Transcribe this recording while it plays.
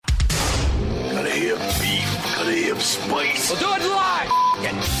gravity of space. We'll do it live.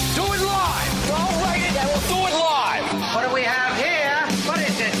 Do it live. I'll write it and we'll do it live. What do we have here? What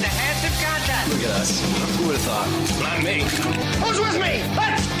is this? The handsome contest. Look at us. Who would have thought? Not me. Who's with me?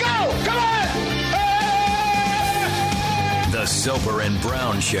 Let's go! Come on! The Soper and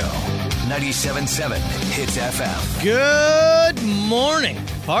Brown Show. 97.7 Hits FM. Good morning,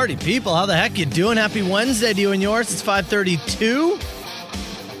 party people. How the heck you doing? Happy Wednesday to you and yours. It's 5:32.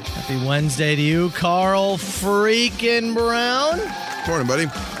 Happy Wednesday to you, Carl freaking Brown. Morning, buddy.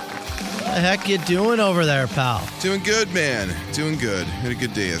 How the heck you doing over there, pal? Doing good, man. Doing good. Had a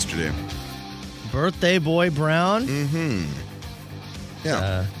good day yesterday. Birthday boy Brown.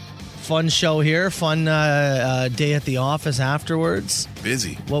 Yeah. Fun show here. Fun day at the office afterwards.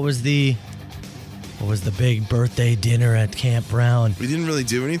 Busy. What was the big birthday dinner at Camp Brown? We didn't really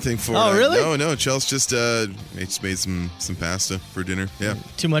do anything for it. Oh, really? No. Chelsea just made some pasta for dinner. Yeah.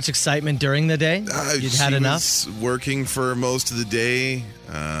 Too much excitement during the day? You'd had enough? She was working for most of the day.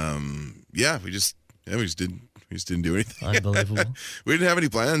 We just didn't do anything. Unbelievable. We didn't have any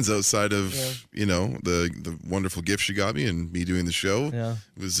plans outside of the wonderful gift she got me and me doing the show. Yeah.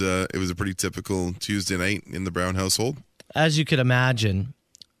 It was a pretty typical Tuesday night in the Brown household. As you could imagine,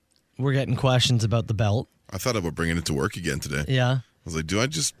 we're getting questions about the belt. I thought about bringing it to work again today. Yeah. I was like, do I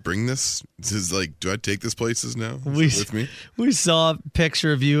just bring this? This is like, do I take this places now? Is it with me? We saw a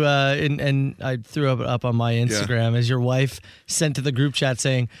picture of you, and I threw it up on my Instagram as your wife sent to the group chat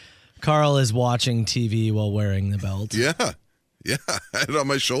saying, Carl is watching TV while wearing the belt. Yeah. I had it on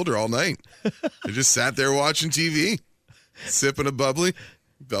my shoulder all night. I just sat there watching TV, sipping a bubbly,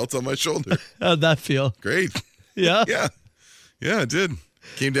 belt on my shoulder. How'd that feel? Great. Yeah? Yeah, I did.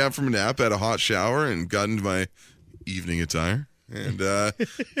 Came down from a nap, had a hot shower, and got into my evening attire. And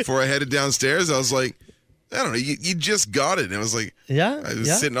before I headed downstairs, I was like, I don't know, you just got it. And I was like, Yeah? I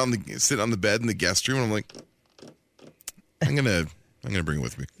was sitting on the bed in the guest room, and I'm like, I'm gonna bring it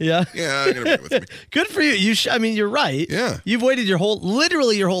with me. Yeah? Yeah, I'm gonna bring it with me. Good for you. You're right. Yeah. You've waited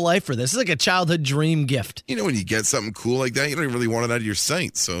literally your whole life for this. It's like a childhood dream gift. You know, when you get something cool like that, you don't even really want it out of your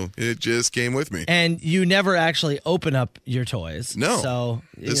sight. So it just came with me. And you never actually open up your toys. No. So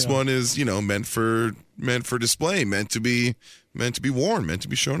This one is, meant for display, meant to be worn, meant to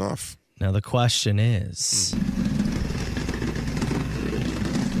be shown off. Now the question is,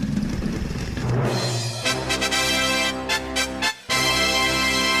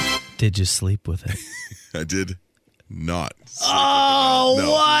 did you sleep with it? I did not. Oh,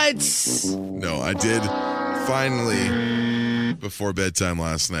 No. what? No, I did finally, before bedtime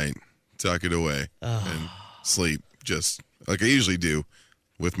last night, tuck it away and sleep just like I usually do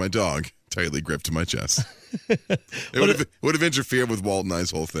with my dog tightly gripped to my chest. It would have interfered with Walt and I's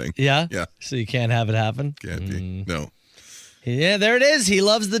whole thing. Yeah? Yeah. So you can't have it happen? Can't be. No. Yeah, there it is. He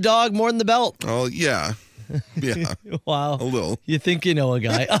loves the dog more than the belt. Oh, yeah. Yeah. Wow. A little. You think you know a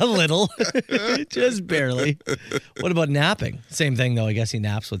guy. A little. Just barely. What about napping? Same thing, though. I guess he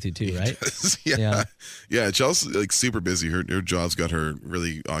naps with you, too, right? Yeah. Yeah, Chelsea's like super busy. Her job's got her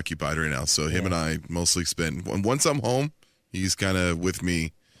really occupied right now. So him and I mostly spend, once I'm home, he's kind of with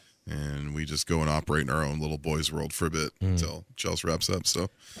me. And we just go and operate in our own little boys' world for a bit until Chelsea wraps up. So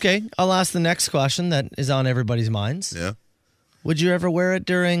Okay. I'll ask the next question that is on everybody's minds. yeah. Would you ever wear it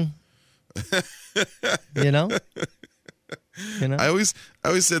during, you know? I always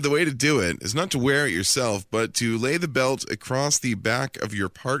said the way to do it is not to wear it yourself, but to lay the belt across the back of your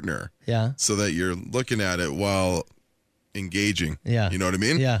partner. Yeah. So that you're looking at it while engaging. Yeah. You know what I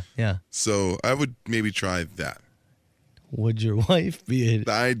mean? Yeah. So I would maybe try that. Would your wife be it?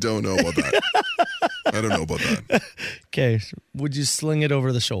 I don't know about that. I don't know about that. Okay. So would you sling it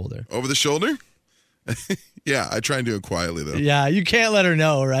over the shoulder? Over the shoulder? Yeah, I try and do it quietly, though. Yeah. You can't let her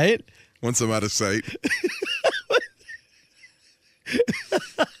know, right? Once I'm out of sight.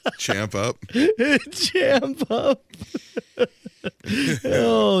 Champ up. Champ up.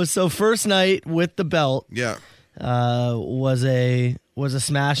 Oh, so first night with the belt Yeah. was a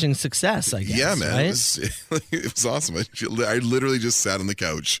smashing success, I guess. Yeah, man. Right? It was awesome. I literally just sat on the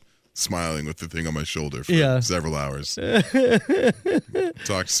couch smiling with the thing on my shoulder for several hours.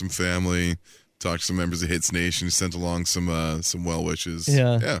 Talked to some family, talked to some members of Hits Nation, sent along some well wishes.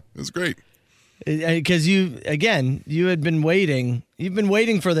 Yeah, it was great. Because you had been waiting. You've been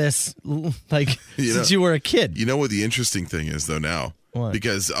waiting for this since you were a kid. You know what the interesting thing is, though, now? What?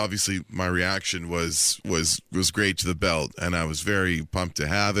 Because obviously my reaction was great to the belt, and I was very pumped to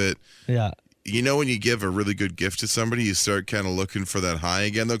have it. Yeah. You know, when you give a really good gift to somebody, you start kind of looking for that high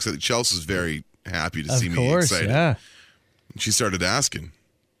again, though, because Chelsea's very happy to see me excited. Yeah. And she started asking,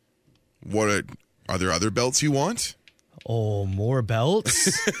 are there other belts you want? Oh, more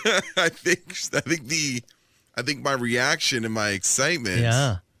belts? I think I think my reaction and my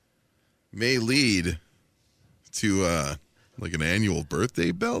excitement may lead to like an annual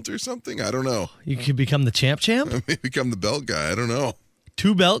birthday belt or something. I don't know. You could become the champ. I may become the belt guy. I don't know.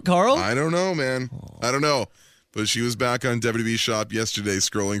 2-belt, Carl? I don't know, man. I don't know. But she was back on WWE Shop yesterday,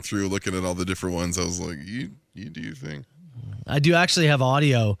 scrolling through, looking at all the different ones. I was like, you do your thing. I do actually have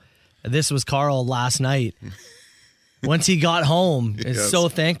audio. This was Carl last night. Once he got home, is so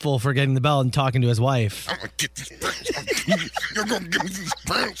thankful for getting the belt and talking to his wife. I'm going to get these belts. You're going to give me these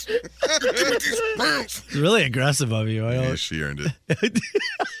belts. Give me these belts. It's really aggressive of you. Yeah, she earned it.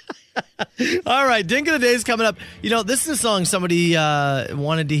 All right, Dink of the Day is coming up. You know, this is a song somebody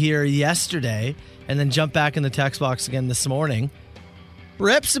wanted to hear yesterday and then jump back in the text box again this morning.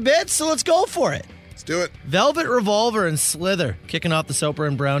 Rips a bit, so let's go for it. Let's do it. Velvet Revolver and Slither kicking off the Soper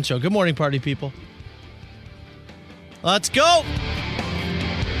and Brown Show. Good morning, party people. Let's go.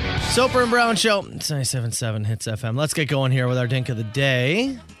 Soper and Brown Show. It's 97.7 Hits FM. Let's get going here with our Dink of the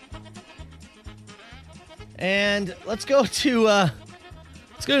Day. And let's go to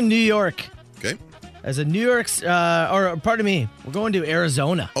New York. Okay. As a New York, pardon me, we're going to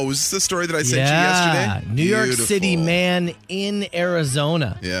Arizona. Oh, is this the story that I sent you yesterday? New York City man in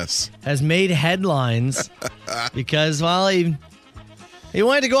Arizona. Yes. Has made headlines because, well, he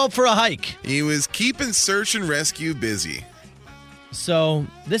wanted to go out for a hike. He was keeping search and rescue busy. So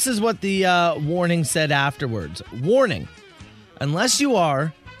this is what the warning said afterwards. Warning, unless you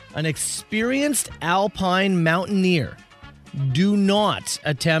are an experienced alpine mountaineer, do not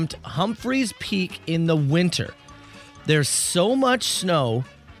attempt Humphreys Peak in the winter. There's so much snow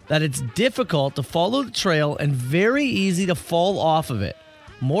that it's difficult to follow the trail and very easy to fall off of it.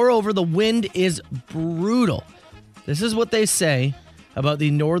 Moreover, the wind is brutal. This is what they say about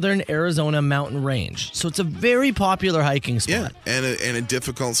the northern Arizona mountain range. So it's a very popular hiking spot. Yeah, and a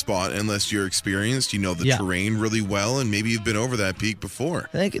difficult spot unless you're experienced, you know the terrain really well, and maybe you've been over that peak before.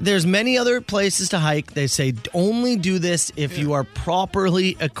 I think there's many other places to hike. They say only do this if you are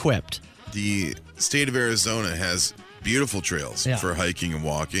properly equipped. The state of Arizona has beautiful trails for hiking and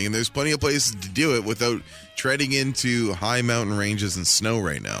walking, and there's plenty of places to do it without treading into high mountain ranges and snow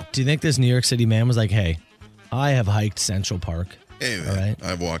right now. Do you think this New York City man was like, hey, I have hiked Central Park. Anyway, all right.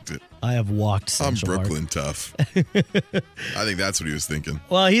 I've walked it. I have walked Central Park. I'm Brooklyn tough. I think that's what he was thinking.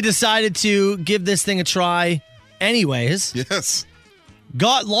 Well, he decided to give this thing a try anyways. Yes.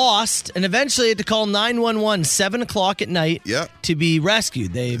 Got lost and eventually had to call 911 7 o'clock at night to be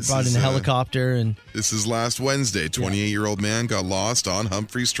rescued. They brought in a helicopter. And this is last Wednesday. 28-year-old man got lost on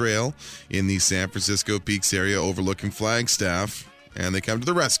Humphreys Trail in the San Francisco Peaks area overlooking Flagstaff, and they come to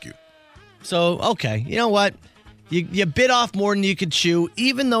the rescue. So, okay, you know what? You bit off more than you could chew,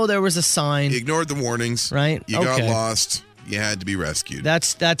 even though there was a sign. You ignored the warnings. Right? You got lost. You had to be rescued.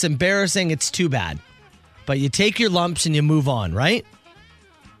 That's embarrassing. It's too bad. But you take your lumps and you move on, right?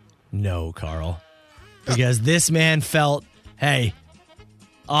 No, Carl. Because this man felt, hey,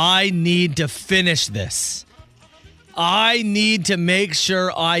 I need to finish this. I need to make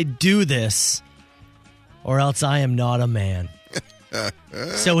sure I do this, or else I am not a man.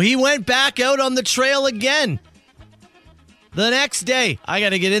 So he went back out on the trail again. The next day, I got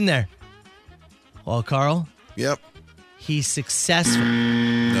to get in there. Well, Carl? Yep. He's successful.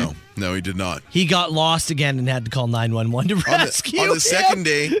 No, he did not. He got lost again and had to call 911 to rescue him. On the second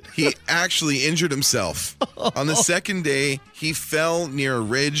day, he actually injured himself. On the second day, he fell near a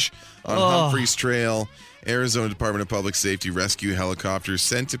ridge on Humphreys Trail. Arizona Department of Public Safety rescue helicopter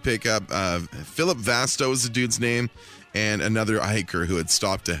sent to pick up Philip Vasto is the dude's name, and another hiker who had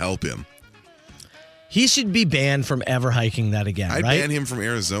stopped to help him. He should be banned from ever hiking that again, I'd right? ban him from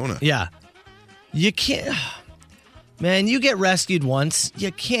Arizona. Yeah. You can't... Man, you get rescued once,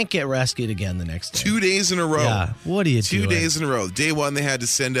 you can't get rescued again the next day. 2 days in a row. Yeah, what are you doing? 2 days in a row. Day one, they had to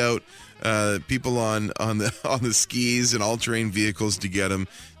send out people on the skis and all-terrain vehicles to get them.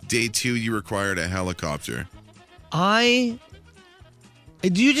 Day two, you required a helicopter. Do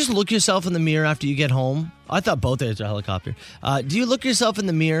you just look yourself in the mirror after you get home? I thought both days were a helicopter. Do you look yourself in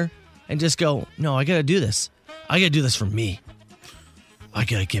the mirror and just go, no, I got to do this. I got to do this for me. I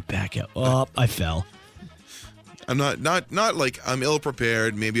got to get back out. Oh, I fell. I'm not like I'm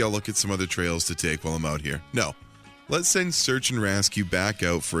ill-prepared. Maybe I'll look at some other trails to take while I'm out here. No. Let's send search and rescue back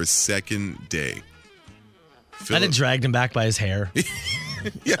out for a second day. I'd have dragged him back by his hair.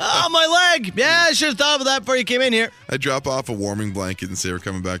 Yeah. Oh, my leg. Yeah, I should have thought of that before you came in here. I'd drop off a warming blanket and say we're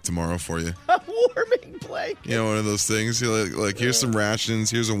coming back tomorrow for you. A warming blanket? You know, one of those things. You're like here's some rations.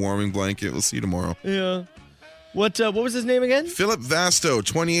 Here's a warming blanket. We'll see you tomorrow. Yeah. What was his name again? Philip Vasto,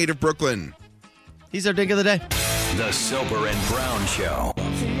 28 of Brooklyn. He's our Dink of the Day. The Soper and Brown Show.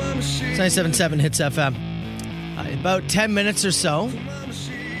 It's 97.7 Hits FM. About 10 minutes or so,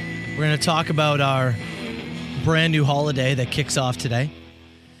 we're going to talk about our brand new holiday that kicks off today.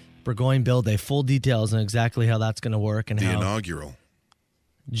 Burgoyne Bill Day. Full details on exactly how that's going to work and The how inaugural.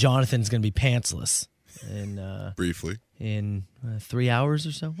 Jonathan's going to be pantsless Briefly. in 3 hours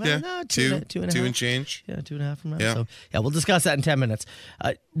or so. Well, Yeah. no, Two two and a half. and change. Yeah, 2.5 from now. Yeah. So, we'll discuss that in 10 minutes.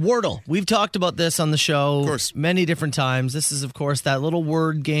 Wordle. We've talked about this on the show Of course. many different times. This is, of course, that little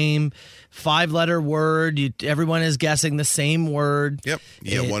word game, 5-letter word. Everyone is guessing the same word. Yep.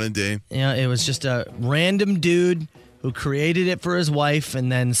 You get one a day. Yeah, it was just a random dude who created it for his wife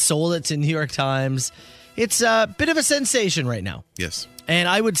and then sold it to New York Times. It's a bit of a sensation right now. Yes. And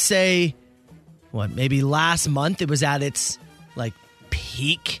I would say, maybe last month it was at its,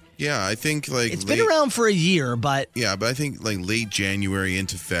 peak. Yeah, I think It's been around for a year, but... Yeah, but I think late January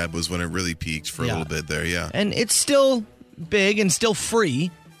into Feb was when it really peaked for a Yeah. little bit there, yeah. And it's still big and still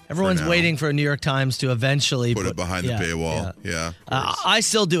free. Everyone's now. waiting for a New York Times to eventually... Put it behind the paywall. Yeah. of course. I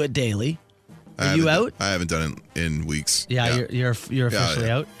still do it daily. I Are you haven't- out? I haven't done it in weeks. Yeah, you're officially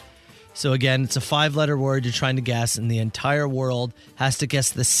yeah. out. So again, it's a 5-letter word you're trying to guess, and the entire world has to guess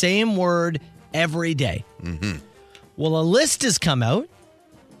the same word every day. Mm-hmm. Well, a list has come out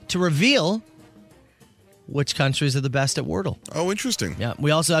to reveal which countries are the best at Wordle. Oh, interesting. Yeah,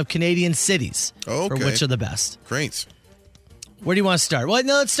 we also have Canadian cities Oh, for okay. which are the best. Great. Where do you want to start? Well,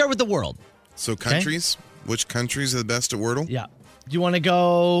 no, let's start with the world. So countries? Which countries are the best at Wordle? Yeah. Do you want to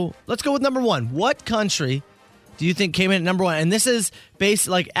go? Let's go with number one. What country do you think came in at number one? And this is based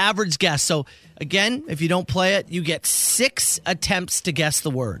average guess. So again, if you don't play it, you get 6 attempts to guess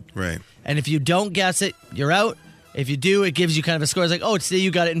the word. Right. And if you don't guess it, you're out. If you do, it gives you kind of a score. It's like, today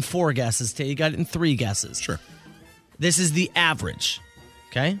you got it in 4 guesses. Today you got it in 3 guesses. Sure. This is the average.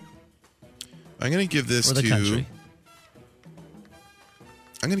 Okay? I'm going to give this For the to... country.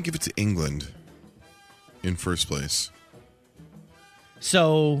 I'm going to give it to England in first place.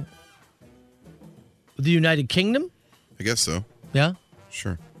 So, the United Kingdom? I guess so. Yeah.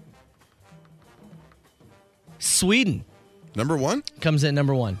 Sure. Sweden Number 1? comes in at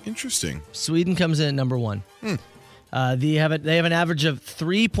number 1. Interesting. Sweden comes in at number 1. They have an average of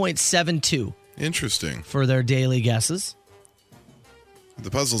 3.72 Interesting. for their daily guesses.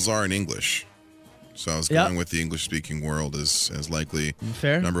 The puzzles are in English. So I was Yep. going with the English-speaking world as likely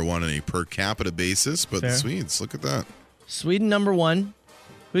Fair. number 1 on a per capita basis, but the Fair. Swedes, look at that. Sweden number 1. Who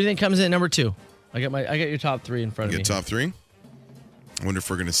do you think comes in at number 2? I got your top 3 in front You of get me. top 3? I wonder if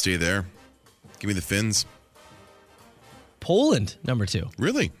we're going to stay there. Give me the Finns. Poland number 2.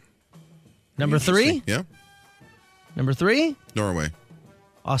 Really? Number 3? Interesting. Yeah. Number 3? Norway.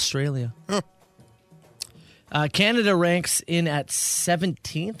 Australia. Oh, Canada ranks in at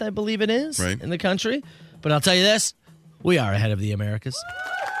 17th, I believe it is, Right. in the country. But I'll tell you this, we are ahead of the Americas.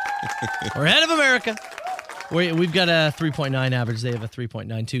 We're ahead of America. We've got a 3.9 average. They have a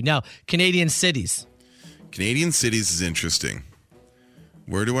 3.92. Now, Canadian cities. Canadian cities is interesting.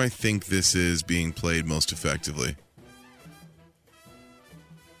 Where do I think this is being played most effectively?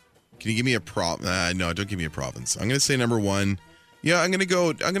 Can you give me a no, don't give me a province. I'm going to say number 1. Yeah, I'm going to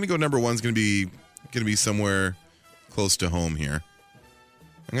go number 1's going to be somewhere close to home here.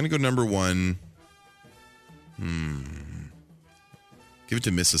 I'm going to go number 1. Give it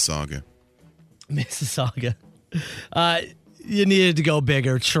to Mississauga. Mississauga. You needed to go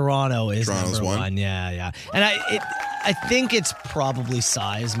bigger. Toronto's number 1. Yeah. And I think it's probably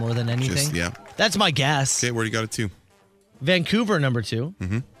size more than anything. Yeah. That's my guess. Okay, where do you got it to? Vancouver, number 2.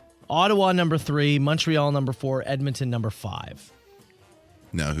 Mm-hmm. Ottawa, number 3. Montreal, number 4. Edmonton, number 5.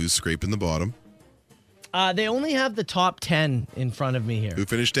 Now, who's scraping the bottom? They only have the top 10 in front of me here. Who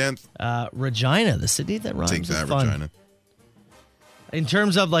finished 10th? Regina, the city that rhymes Take with that, fun. Regina. In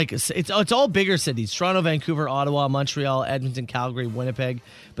terms of it's all bigger cities: Toronto, Vancouver, Ottawa, Montreal, Edmonton, Calgary, Winnipeg.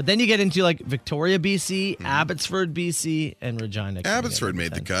 But then you get into Victoria, BC, Abbotsford, BC, and Regina. Abbotsford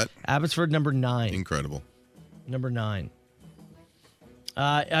made the cut. Abbotsford, number 9. Incredible. Number 9.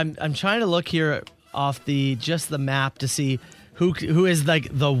 I'm trying to look here off the map to see who is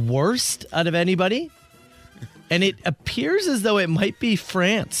the worst out of anybody, and it appears as though it might be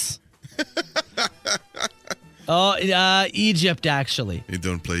France. Egypt, actually. You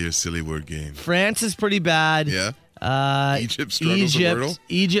don't play your silly word game. France is pretty bad. Yeah. Egypt struggles at Wordle?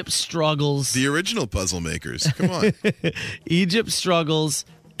 Egypt struggles. The original puzzle makers. Come on. Egypt struggles.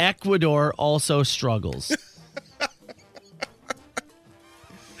 Ecuador also struggles.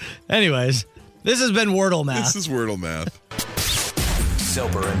 Anyways, this has been Wordle Math. This is Wordle Math.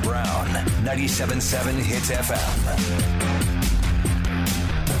 Soper and Brown, 97.7 Hits FM.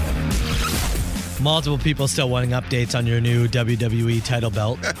 Multiple people still wanting updates on your new WWE title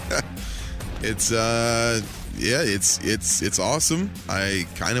belt. It's Yeah, it's awesome. I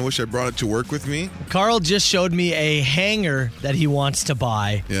kind of wish I brought it to work with me. Carl just showed me a hanger that he wants to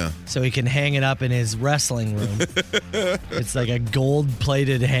buy. Yeah. So he can hang it up in his wrestling room. It's like a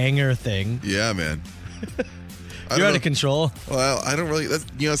gold-plated hanger thing. Yeah, man. You're out of control. Well, I don't really.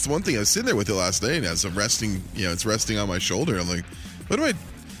 That's the one thing. I was sitting there with it last night as I'm resting. It's resting on my shoulder. I'm like, what do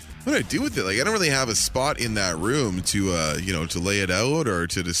I do with it? Like, I don't really have a spot in that room to to lay it out or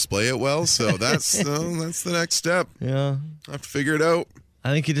to display it well. So that's that's the next step. Yeah. I have to figure it out.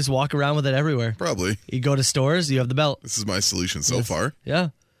 I think you just walk around with it everywhere. Probably. You go to stores, you have the belt. This is my solution so far. Yeah.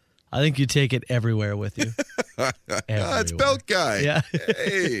 I think you take it everywhere with you. It's belt guy. Yeah.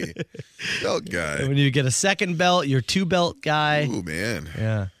 Hey, belt guy. And when you get a second belt, you're 2-belt guy. Ooh, man.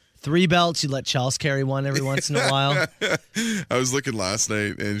 Yeah. 3 belts, you let Chelsea carry one every once in a while. I was looking last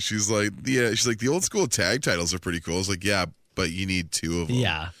night, and she's like, the old school tag titles are pretty cool. I was like, yeah, but you need 2 of them.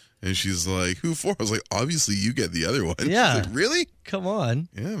 Yeah. And she's like, who for? I was like, obviously you get the other one. Yeah. She's like, really? Come on.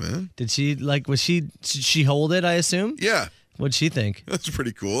 Yeah, man. Did she did she hold it, I assume? Yeah. What'd she think? That's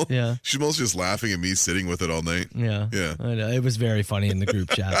pretty cool. Yeah. She's mostly just laughing at me sitting with it all night. Yeah. Yeah. I know. It was very funny in the group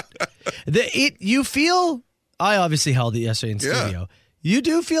chat. You feel, I obviously held it yesterday in studio. You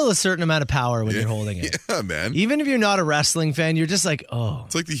do feel a certain amount of power when you're holding it. Yeah, man. Even if you're not a wrestling fan, you're just like, oh.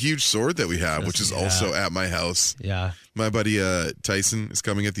 It's like the huge sword that we have, which is also at my house. Yeah. My buddy Tyson is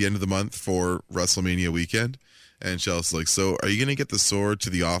coming at the end of the month for WrestleMania weekend. And Chelsea's like, so are you going to get the sword to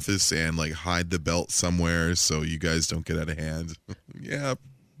the office and like hide the belt somewhere so you guys don't get out of hand? Yeah,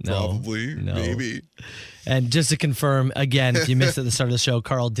 probably. No. Maybe. And just to confirm, again, if you missed at the start of the show,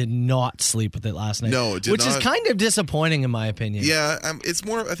 Carl did not sleep with it last night. No, it did which not. is kind of disappointing in my opinion. Yeah, I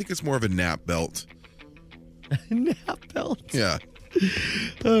think it's more of a nap belt. Nap belt. Yeah.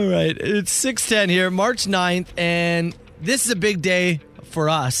 All right. It's 6:10 here, March 9th, and this is a big day for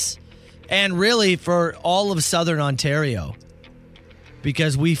us and really for all of Southern Ontario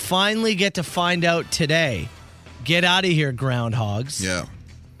because we finally get to find out today. Get out of here, groundhogs. Yeah.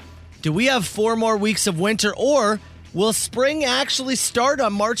 Do we have 4 more weeks of winter, or will spring actually start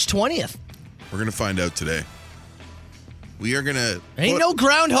on March 20th? We're going to find out today. We are going to... Ain't no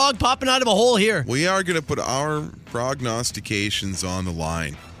groundhog popping out of a hole here. We are going to put our prognostications on the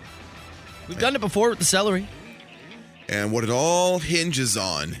line. We've done it before with the celery. And what it all hinges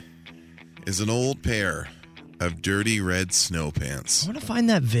on is an old pair of dirty red snow pants I want to find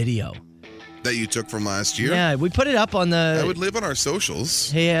that video. that you took from last year. Yeah, we put it up on the... That would live on our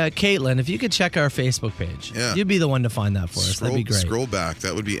socials. Hey, Caitlin, if you could check our Facebook page, Yeah. you'd be the one to find that for us. That'd be great. Scroll back.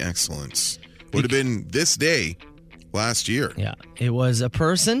 That would be excellent. Would have been this day last year. Yeah, it was a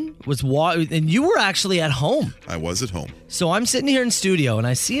person and you were actually at home. I was at home. So I'm sitting here in studio and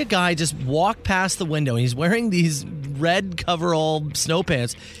I see a guy just walk past the window and he's wearing these red coverall snow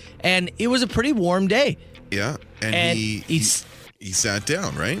pants, and it was a pretty warm day. Yeah, and he sat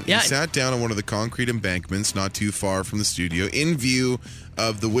down, right? Yeah. He sat down on one of the concrete embankments not too far from the studio in view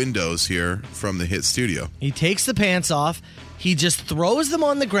of the windows here from the Hit studio. He takes the pants off, he just throws them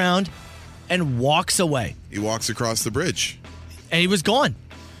on the ground and walks away. He walks across the bridge. And he was gone.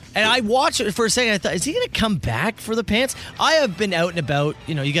 And I watched it for a second. I thought, is he going to come back for the pants? I have been out and about.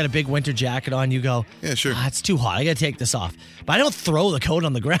 You got a big winter jacket on. You go, Yeah, sure. It's too hot. I got to take this off. But I don't throw the coat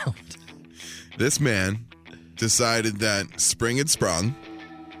on the ground. This man decided that spring had sprung.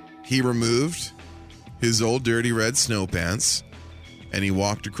 He removed his old dirty red snow pants and he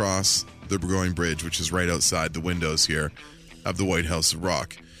walked across the Burgoyne Bridge, which is right outside the windows here of the White House of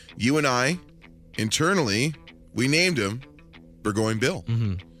Rock. You and I, internally, we named him Burgoyne Bill.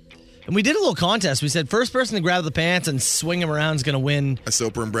 Mm-hmm. And we did a little contest. We said first person to grab the pants and swing them around is going to win. A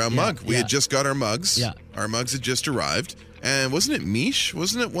Soper and Brown mug. We had just got our mugs. Yeah. Our mugs had just arrived. And wasn't it Mish?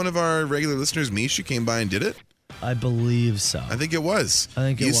 Wasn't it one of our regular listeners, Mish, who came by and did it? I believe so. I think it was.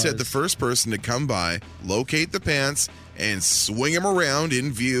 He said the first person to come by, locate the pants, and swing them around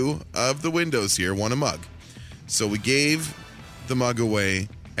in view of the windows here won a mug. So we gave the mug away,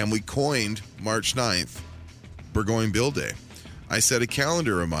 and we coined March 9th Burgoyne Bill Day. I set a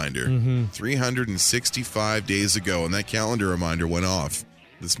calendar reminder 365 days ago, and that calendar reminder went off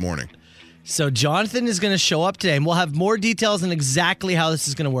this morning. So Jonathan is going to show up today, and we'll have more details on exactly how this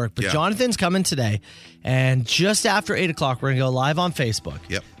is going to work. But Jonathan's coming today, and just after 8 o'clock, we're going to go live on Facebook.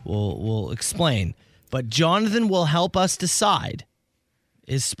 Yep. We'll explain. But Jonathan will help us decide,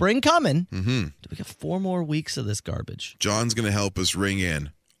 is spring coming? Mm-hmm. Do we got 4 more weeks of this garbage? John's going to help us ring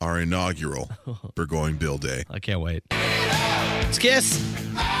in our inaugural Burgoyne Bill Day. I can't wait. Let's kiss.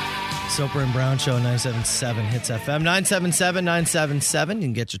 Soper and Brown Show, 977 Hits FM, 977-977. You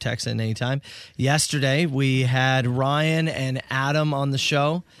can get your text in anytime. Yesterday, we had Ryan and Adam on the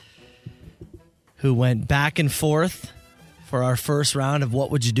show. who went back and forth for our first round of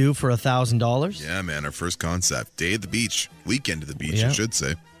What Would You Do for $1,000. Yeah, man, our first concept. Day at the beach. Weekend at the beach, Yeah. I should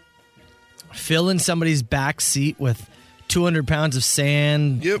say. Fill in somebody's back seat with 200 pounds of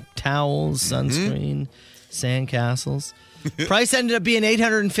sand, Yep. towels, sunscreen, sand castles. Price ended up being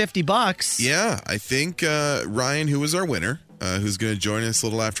 $850. Yeah, I think Ryan, who was our winner, who's going to join us a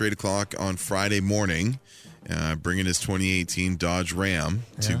little after 8 o'clock on Friday morning, bringing his 2018 Dodge Ram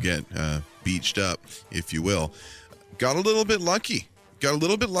to get beached up, if you will, got a little bit lucky. Got a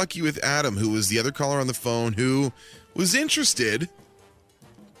little bit lucky with Adam, who was the other caller on the phone, who was interested,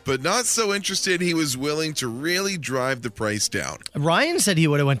 but not so interested. He was willing to really drive the price down. Ryan said he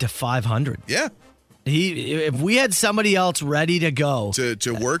would have went to $500. Yeah, If we had somebody else ready to go,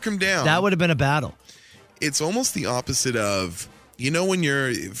 to work him down. that would have been a battle. It's almost the opposite of, when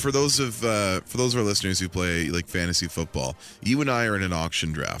you're, for those of our listeners who play like fantasy football, you and I are in an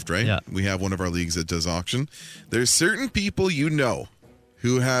auction draft, right? Yeah. We have one of our leagues that does auction. There's certain people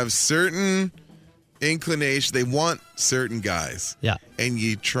who have certain inclination. They want certain guys. Yeah. And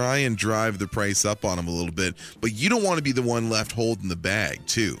you try and drive the price up on them a little bit, but you don't want to be the one left holding the bag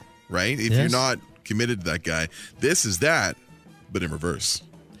too, right? If you're Yes. not committed to that guy, this is that, but in reverse.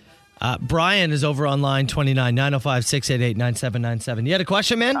 Brian is over on line 29, 905-688-9797. You had a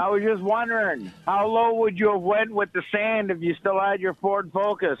question, man? I was just wondering, how low would you have went with the sand if you still had your Ford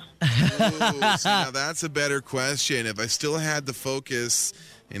Focus? Ooh, so now that's a better question. If I still had the Focus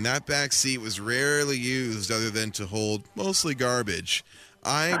and that back seat was rarely used other than to hold mostly garbage,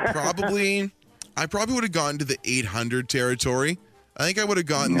 I probably would have gotten to the 800 territory. I think I would have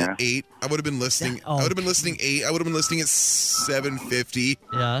gotten the 8. I would have been listening. Yeah. Oh. I would have been listening 8. I would have been listening at 750.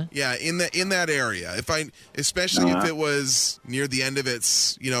 Yeah. Yeah, in that area. Especially if it was near the end of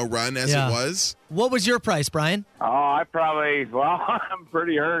its run as Yeah. it was. What was your price, Brian? Oh, I'm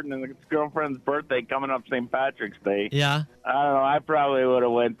pretty hurting, and it's girlfriend's birthday coming up St. Patrick's Day. Yeah. I don't know, I probably would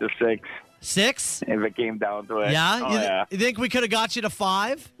have went to 6 6? if it came down to it. Yeah? Oh, You think we could have got you to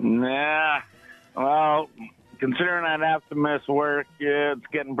 5? Nah. Well, considering I'd have to miss work, it's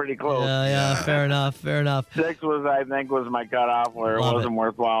getting pretty close. Yeah, fair enough. 6 was my cutoff where Love it wasn't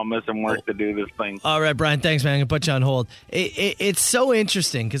worthwhile missing work to do this thing. All right, Brian, thanks, man. I'm going to put you on hold. It's so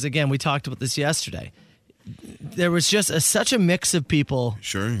interesting because, again, we talked about this yesterday. There was just such a mix of people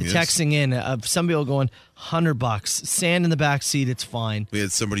texting in, of some people going, $100, sand in the back seat, it's fine. We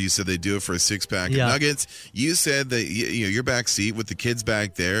had somebody who said they do it for a 6-pack Yeah. of nuggets. You said that your back seat with the kids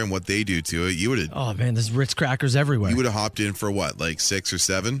back there and what they do to it, you would have Oh, man, there's Ritz crackers everywhere. hopped in for what, like 6 or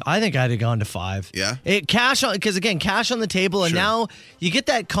 7? I think I'd have gone to 5. Yeah? Cash on the table, and Sure. now you get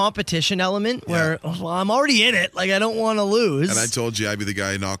that competition element where I'm already in it. Like, I don't want to lose. And I told you I'd be the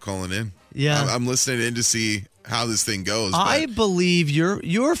guy not calling in. Yeah. I'm listening in to see how this thing goes. I but believe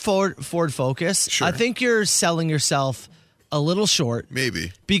your Ford Focus. Sure. I think you're selling yourself a little short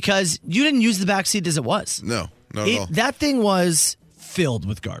maybe. because you didn't use the back seat as it was. No, not at all. That thing was filled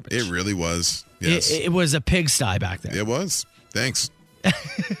with garbage. It really was. Yes. It was a pigsty back there. It was. Thanks.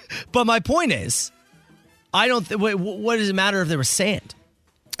 But my point is, I don't. What does it matter if there was sand?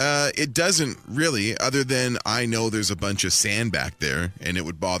 It doesn't really, other than I know there's a bunch of sand back there and it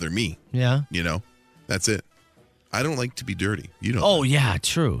would bother me. Yeah. That's it. I don't like to be dirty. Oh, yeah,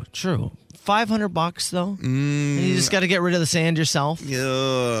 true. $500 though. And you just got to get rid of the sand yourself.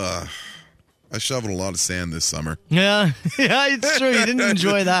 Yeah. I shoveled a lot of sand this summer. Yeah, it's true. You didn't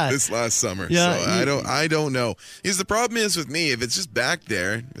enjoy that. This last summer. Yeah, so I don't know. Because the problem is with me, if it's just back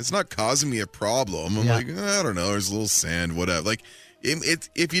there, it's not causing me a problem. I'm like, I don't know, there's a little sand, whatever. Like,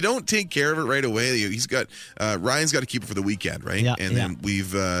 if you don't take care of it right away, he's got Ryan's got to keep it for the weekend, right? Yeah, and then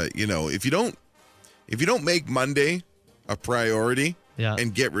we've if you don't make Monday a priority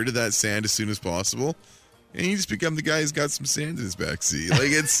and get rid of that sand as soon as possible, and you just become the guy who's got some sand in his backseat.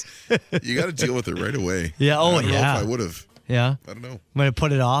 Like, it's you got to deal with it right away. Yeah. Oh, I don't know yeah. if I would have. Yeah. I don't know. Might have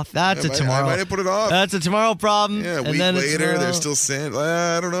put it off. That's a tomorrow. I might have put it off. That's a tomorrow problem. Yeah, a and week then later, there's still sand.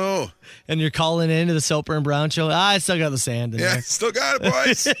 I don't know. And you're calling into the Soper and Brown show. I still got the sand in Yeah, there. still got it,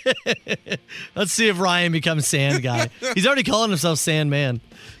 boys. Let's see if Ryan becomes sand guy. He's already calling himself Sand Man.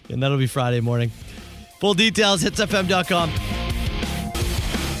 And that'll be Friday morning. Full details, hitsfm.com.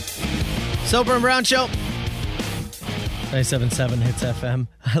 Soper and Brown show. 97.7 Hits FM.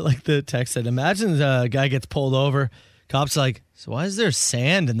 I like the text that imagine the guy gets pulled over. Cops like, so why is there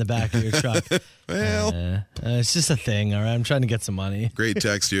sand in the back of your truck? Well, it's just a thing, all right? I'm trying to get some money. great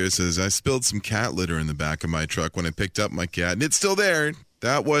text here. It says, I spilled some cat litter in the back of my truck when I picked up my cat, and it's still there.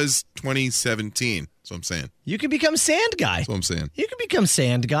 That was 2017. That's what I'm saying. You can become sand guy. That's what I'm saying. You can become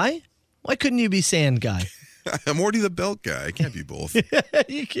sand guy. Why couldn't you be sand guy? I'm already the belt guy. I can't be both.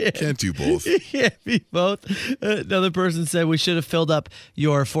 You can't. Can't do both. You can't be both. Another person said we should have filled up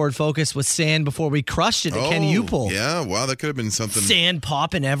your Ford Focus with sand before we crushed it. Can you pull? Yeah, wow, that could have been something. Sand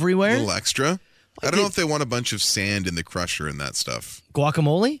popping A everywhere. little extra. I don't know if they want a bunch of sand in the crusher and that stuff.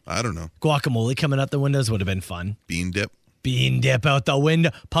 Guacamole? I don't know. Guacamole coming out the windows would have been fun. Bean dip. Bean dip out the window.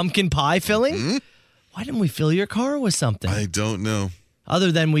 Pumpkin pie filling? Why didn't we fill your car with something? I don't know.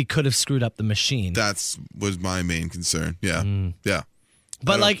 Other than we could have screwed up the machine. That's was my main concern. Yeah. Yeah.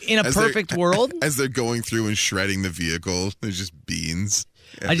 But like in a perfect world, As they're going through and shredding the vehicle, there's just beans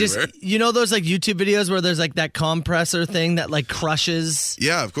I just, everywhere. you know those like YouTube videos where there's like that compressor thing that like crushes?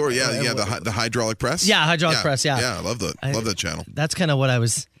 Yeah, of course. Yeah, the hydraulic press. Yeah, hydraulic press, yeah. Yeah, I love that. Love that channel. That's kind of what I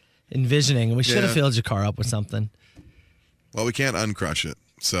was envisioning. And we should have Yeah. filled your car up with something. Well, we can't uncrush it,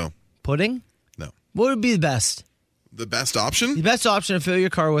 so Pudding? no. What would be the best? The best option? The best option to fill your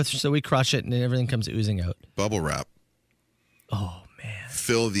car with so we crush it and everything comes oozing out. Bubble wrap. Oh, man.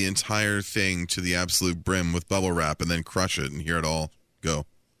 Fill the entire thing to the absolute brim with bubble wrap and then crush it and hear it all go.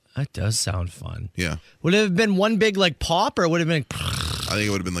 That does sound fun. Yeah. Would it have been one big like pop or would it have been... I think it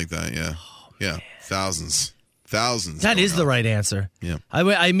would have been like that, yeah. Yeah. Thousands. Thousands. That going is the on. right answer. Yeah.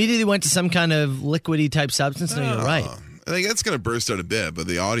 I immediately went to some kind of liquidy type substance. No, you're right. I think it's going to burst out a bit, but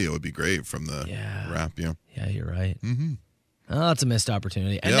the audio would be great from the rap, yeah. Yeah, you're right. Mm-hmm. Oh, that's a missed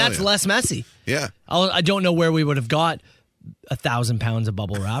opportunity. And Yeah, that's yeah. less messy. Yeah. I don't know where we would have got 1,000 pounds of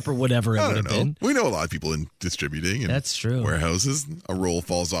bubble wrap or whatever it I would don't have know. been. We know a lot of people in distributing and That's true. warehouses. A roll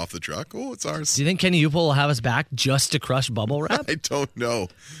falls off the truck. Oh, it's ours. Do you think Kenny Upel will have us back just to crush bubble wrap? I don't know.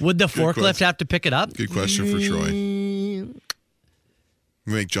 Would the Good forklift question. have to pick it up? Good question for Troy.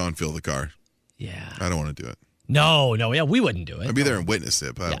 Make John fill the car. Yeah. I don't want to do it. No, yeah, we wouldn't do it. I'd be there and witness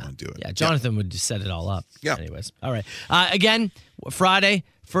it, but I don't want to do it. Yeah, Jonathan would just set it all up. Yeah. Anyways, all right. Again, Friday,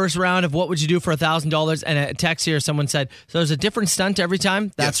 first round of what would you do for $1,000? And a text here, someone said, so there's a different stunt every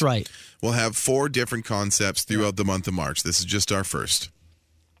time? That's Yes. right. We'll have 4 different concepts throughout the month of March. This is just our first.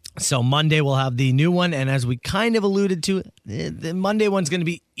 So Monday we'll have the new one, and as we kind of alluded to, the Monday one's going to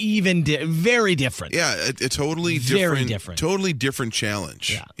be very different. Yeah, a totally Very different, different. totally different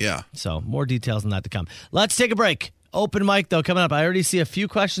challenge. Yeah. So more details on that to come. Let's take a break. Open mic, though, coming up. I already see a few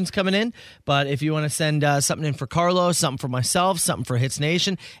questions coming in, but if you want to send something in for Carlos, something for myself, something for Hits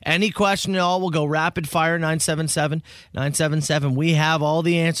Nation, any question at all, we'll go rapid fire 977-977. We have all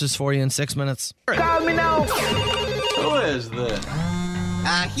the answers for you in 6 minutes. Call me now. Who is this?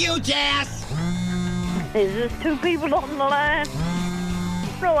 Huge ass. Is this 2 people on the line?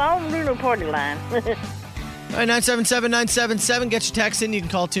 No, I don't do no party line. All right, 977-977. Get your text in. You can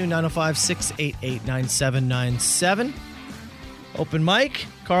call too, 905-688-9797. Open mic.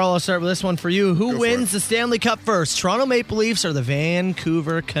 Carl, I'll start with this one for you. Who Go for wins it. the Stanley Cup first? Toronto Maple Leafs or the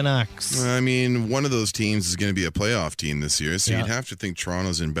Vancouver Canucks? I mean, one of those teams is going to be a playoff team this year, so Yeah. you'd have to think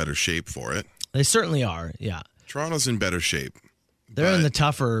Toronto's in better shape for it. They certainly are, yeah. Toronto's in better shape. They're in But the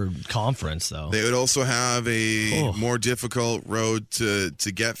tougher conference, though. They would also have a Oh. more difficult road to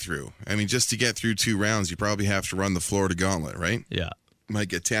get through. I mean, just to get through 2 rounds, you probably have to run the Florida Gauntlet, right? Yeah. Might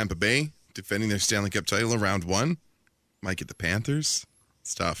get Tampa Bay defending their Stanley Cup title in round 1. Might get the Panthers.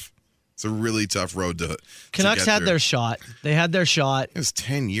 It's tough. It's a really tough road to Canucks get had through. their shot. They had their shot. It was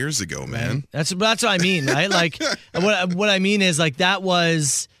 10 years ago, man. That's what I mean, right? Like, what I mean is, like, that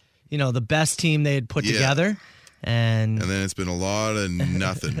was, the best team they had put Yeah. together. And And then it's been a lot of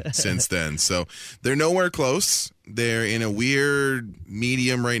nothing since then. So they're nowhere close. They're in a weird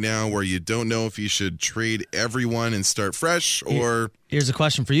medium right now where you don't know if you should trade everyone and start fresh or, here's a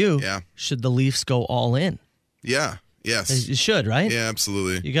question for you. Yeah. Should the Leafs go all in? yeah, yes. You should, right? Yeah,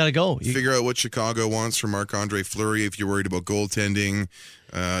 absolutely. You got to go. You Figure out what Chicago wants from Marc-Andre Fleury if you're worried about goaltending.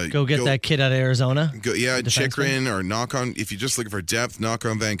 go get that kid out of Arizona. Yeah, the defenseman. Chikrin or knock on, if you're just looking for depth, knock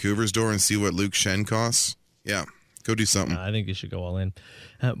on Vancouver's door and see what Luke Shen costs. Yeah, go do something. I think you should go all in.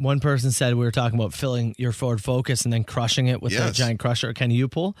 One person said we were talking about filling your Ford Focus and then crushing it with that Yes. giant crusher at Kenny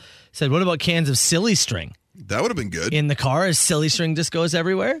Upel. Said, what about cans of silly string That would have been good. in the car as silly string just goes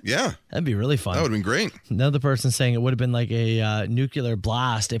everywhere? Yeah, That'd be really fun. that would have been great. Another person saying it would have been like a nuclear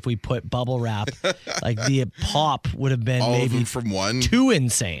blast if we put bubble wrap. Like the pop would have been All of maybe them from one too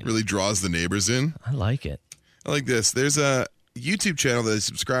insane. really draws the neighbors in. I like it. I like this. There's a YouTube channel that I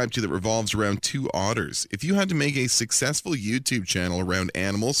subscribe to that revolves around 2 otters. If you had to make a successful YouTube channel around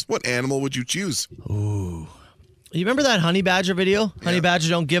animals, what animal would you choose? You remember that honey badger video? Honey badger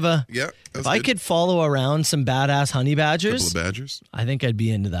don't give a... Yeah, that was If I good. could follow around some badass honey badgers, Couple of badgers. I think I'd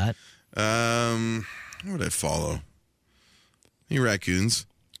be into that. What would I follow? Any raccoons?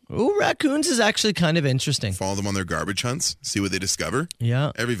 Ooh, raccoons is actually kind of interesting. Follow them on their garbage hunts, see what they discover.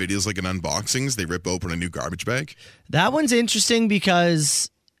 Yeah. Every video is like an unboxing. They rip open a new garbage bag. That one's interesting because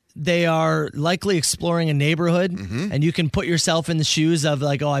they are likely exploring a neighborhood, and you can put yourself in the shoes of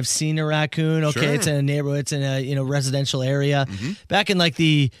like, oh, I've seen a raccoon. Okay, Sure. it's in a neighborhood, it's in a residential area. Back in like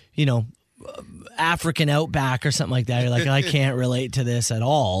the African outback or something like that, you're like, I can't relate to this at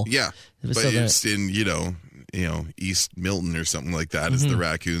all. Yeah, but So the- it's in East Milton or something like that. As the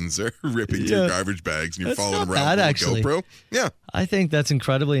raccoons are ripping through Yeah. garbage bags, and you're That's following not around bad, with a actually. GoPro. Yeah, I think that's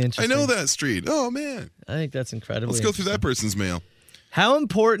incredibly I interesting. know that street. Oh man, I think that's incredibly. let's go through that person's mail. How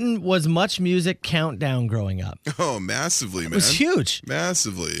important was Much Music Countdown growing up? Oh, massively, man. It was huge.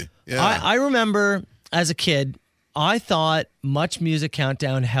 Massively. Yeah. I remember as a kid, I thought Much Music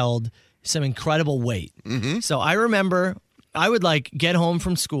Countdown held some incredible weight. So I remember I would like get home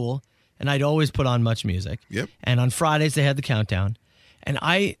from school and I'd always put on Much Music. Yep. And on Fridays they had the countdown. And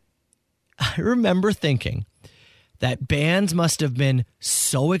I remember thinking that bands must have been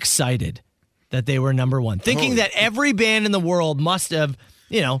so excited that they were number one. Thinking that every band in the world must have,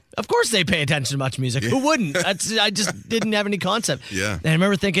 of course they pay attention to Much Music. Who wouldn't? I just didn't have any concept. Yeah. And I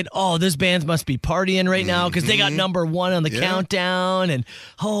remember thinking, oh, this band must be partying right now because they got number one on the countdown. And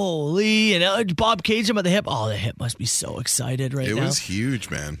holy, and Bob Cajun at the hip. Oh, the hip must be so excited right it now. was huge,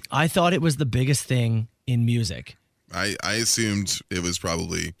 man. I thought it was the biggest thing in music. I assumed it was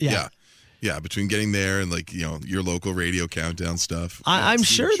probably Yeah. yeah, between getting there and like your local radio countdown stuff. Yeah, I'm it's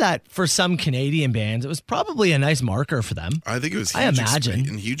sure huge. that for some Canadian bands, it was probably a nice marker for them. I think it was I huge imagine.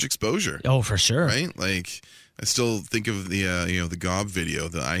 and huge exposure. Oh, for sure. Right? Like I still think of the the Gob video,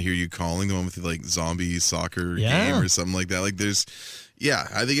 the I Hear You Calling, the one with the like zombie soccer Yeah. game or something like that. Like there's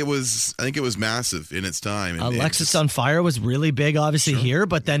I think it was massive in its time. And Alexis on Fire was really big, obviously, here,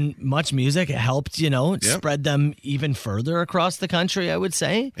 but then Much Music helped, spread them even further across the country, I would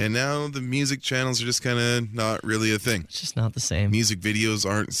say. And now the music channels are just kind of not really a thing. It's just not the same. Music videos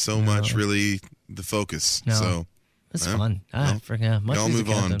aren't so much really the focus. No. So It's yeah, fun. well, Much we all Music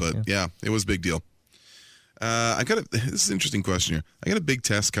move on, Countdown, but yeah, it was a big deal. This is an interesting question here. I got a big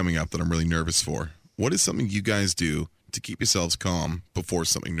test coming up that I'm really nervous for. What is something you guys do to keep yourselves calm before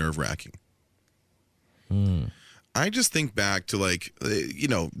something nerve-wracking? I just think back to like,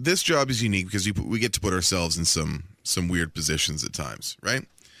 this job is unique because we get to put ourselves in some weird positions at times, right?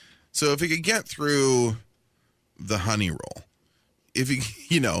 So if we could get through the honey roll,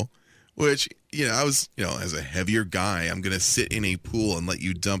 which, I was, as a heavier guy, I'm going to sit in a pool and let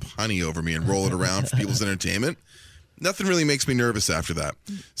you dump honey over me and roll it around for people's entertainment. Nothing really makes me nervous after that.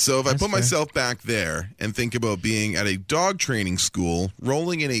 So if I put myself back there and think about being at a dog training school,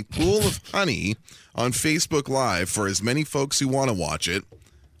 rolling in a pool of honey on Facebook Live for as many folks who want to watch it,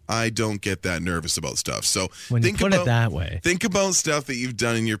 I don't get that nervous about stuff. So When you put it that way. Think about stuff that you've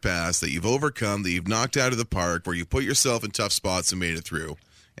done in your past, that you've overcome, that you've knocked out of the park, where you put yourself in tough spots and made it through.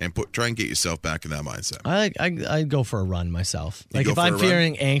 And try and get yourself back in that mindset. I go for a run myself. Like go if for I'm a run?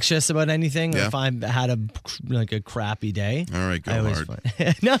 feeling anxious about anything, or Yeah. if I've had a crappy day. All right, go I always hard.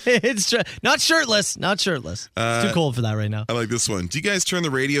 find- No, it's not shirtless. Not shirtless. It's too cold for that right now. I like this one. Do you guys turn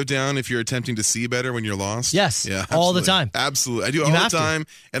the radio down if you're attempting to see better when you're lost? Yes, Yeah, all the absolutely. time. Absolutely. I do You all the have to. time.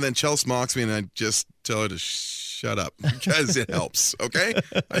 And then Chelsea mocks me and I just tell her to shut up because it helps. Okay?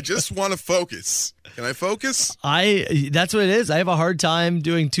 I just want to focus. Can I focus? That's what it is. I have a hard time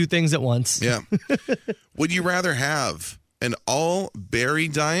doing two things at once. Yeah. Would you rather have an all berry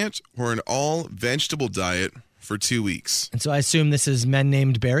diet or an all vegetable diet for 2 weeks? And so I assume this is men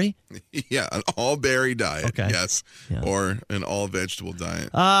named Barry. Yeah, an all berry diet. Okay. Yes. Yeah. Or an all vegetable diet.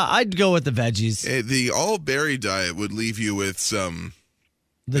 I'd go with the veggies. The all berry diet would leave you with some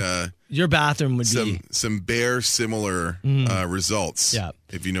Your bathroom would be. some bear similar results. Yeah.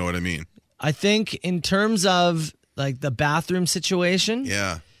 If you know what I mean. I think in terms of like the bathroom situation.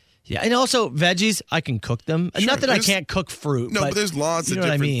 Yeah. Yeah, and also veggies, I can cook them. Sure, Not that I there's- can't cook fruit. No, but there's lots you of know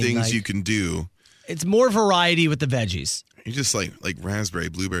what I different mean, things like, you can do. It's more variety with the veggies. You just like raspberry,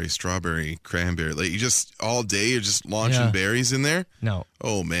 blueberry, strawberry, cranberry. Like you just all day you're just launching Yeah. berries in there. No.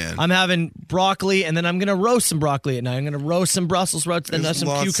 Oh man. I'm having broccoli, and then I'm going to roast some broccoli at night. I'm going to roast some Brussels sprouts, then There's some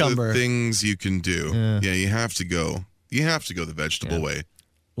lots cucumber. of things you can do. Yeah, you have to go. You have to go the vegetable way.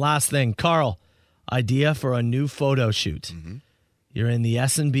 Last thing, Carl, idea for a new photo shoot. Mm-hmm. You're in the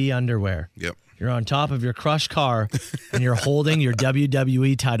S&B underwear. Yep. You're on top of your crushed car, and you're holding your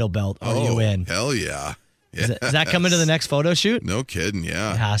WWE title belt. Are you in? Hell yeah. Is that coming to the next photo shoot? No kidding,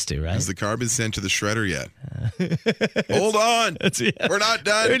 yeah. It has to, right? Has the car been sent to the shredder yet? Hold on. We're not We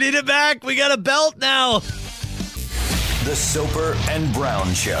done. need it back. We got a belt now. The Soper and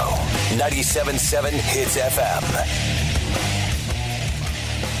Brown Show. 97.7 Hits FM.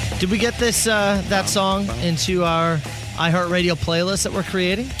 Did we get this that song into our iHeartRadio playlist that we're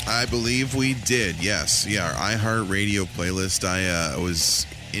creating? I believe we did, yes. Yeah, our iHeartRadio playlist. I was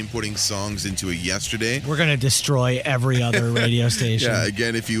inputting songs into it yesterday. We're going to destroy every other radio station. Yeah,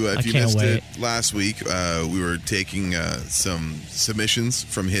 again, if you missed it last week, we were taking some submissions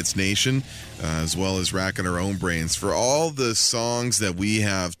from Hits Nation, as well as racking our own brains for all the songs that we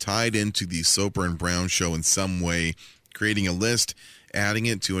have tied into the Soper and Brown show in some way, creating a list, adding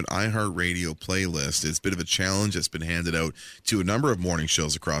it to an iHeartRadio playlist. It's a bit of a challenge that's been handed out to a number of morning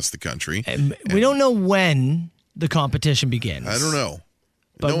shows across the country. And we don't know when the competition begins. I don't know.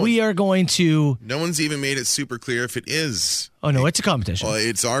 But we are going to... No one's even made it super clear if it is. Oh, no, it's a competition. Well,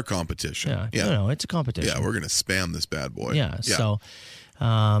 it's our competition. Yeah. No, it's a competition. Yeah, we're going to spam this bad boy. Yeah. So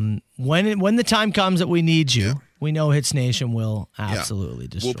when the time comes that we need you, we know Hits Nation will absolutely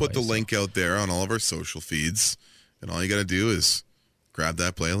destroy. We'll put the link out there on all of our social feeds, and all you got to do is grab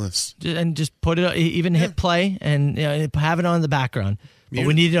that playlist. And just put it, even hit play, and have it on in the background. But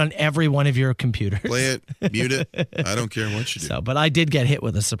we need it on every one of your computers. Play it, mute it. I don't care what you do. So, but I did get hit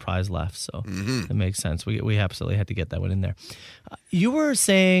with a surprise left, so it makes sense. We absolutely had to get that one in there. You were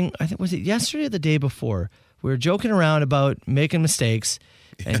saying, I think, was it yesterday or the day before? We were joking around about making mistakes,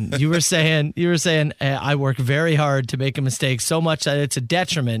 and you were saying, I work very hard to make a mistake so much that it's a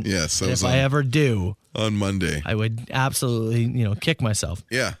detriment. Yes, if I ever do on Monday, I would absolutely, kick myself.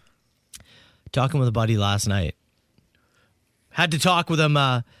 Yeah. Talking with a buddy last night. Had to talk with him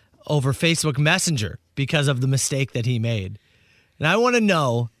over Facebook Messenger because of the mistake that he made. And I want to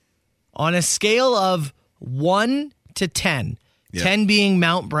know, on a scale of 1 to 10, 10 being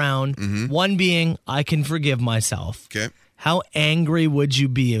Mount Brown, 1 being I can forgive myself. Okay. How angry would you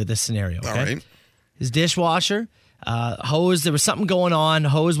be with this scenario? Okay? All right. His dishwasher, hose, there was something going on.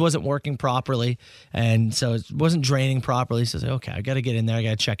 Hose wasn't working properly, and so it wasn't draining properly. So I said, okay, I got to get in there. I got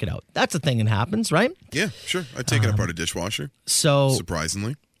to check it out. That's a thing that happens, right? Yeah, sure. I've taken apart a dishwasher. So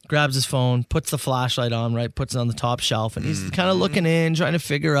surprisingly. Grabs his phone, puts the flashlight on, right? Puts it on the top shelf, and he's kind of looking in, trying to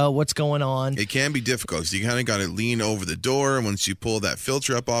figure out what's going on. It can be difficult. So you kind of got to lean over the door, and once you pull that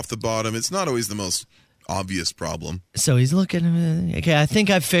filter up off the bottom, it's not always the most obvious problem. So he's looking, okay, I think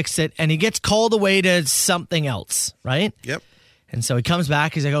I've fixed it, and he gets called away to something else, right? Yep. And so he comes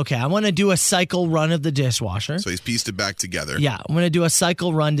back, he's like, okay, I want to do a cycle run of the dishwasher. So he's pieced it back together. Yeah, I'm going to do a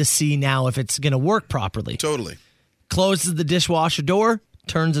cycle run to see now if it's going to work properly. Totally. Closes the dishwasher door,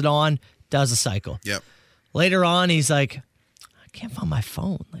 turns it on, does a cycle. Yep. Later on, he's like, I can't find my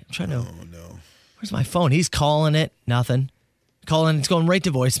phone. Like, I'm trying to, oh no, where's my phone? He's calling it, nothing. It's going right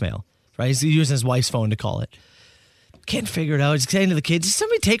to voicemail. Right, he's using his wife's phone to call it. Can't figure it out. He's saying to the kids, "Did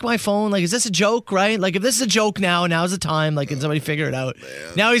somebody take my phone? Like, is this a joke? Right? Like, if this is a joke now's the time. Like, can somebody figure it out?" Man.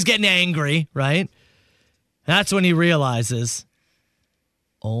 Now he's getting angry. Right? That's when he realizes,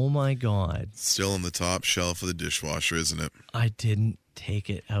 oh my God, still on the top shelf of the dishwasher, isn't it? I didn't take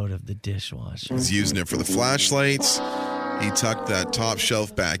it out of the dishwasher. He's using it for the flashlights. He tucked that top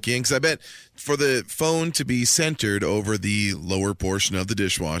shelf back in, because I bet for the phone to be centered over the lower portion of the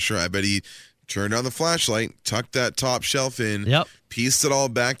dishwasher, I bet he turned on the flashlight, tucked that top shelf in, pieced it all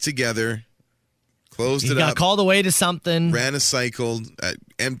back together, closed it up. He got called away to something. Ran a cycle,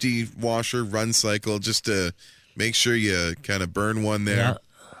 empty washer, run cycle, just to make sure you kind of burn one there.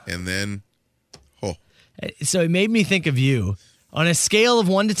 Yeah. And then, So it made me think of you. On a scale of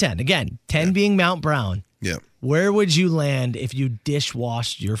 1 to 10, again, 10 being Mount Brown. Yeah. Where would you land if you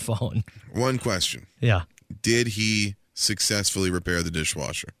dishwashed your phone? One question. Yeah. Did he successfully repair the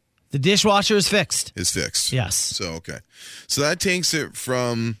dishwasher? The dishwasher is fixed. Is fixed. Yes. So, okay. So that takes it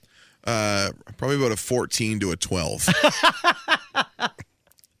from probably about a 14 to a 12.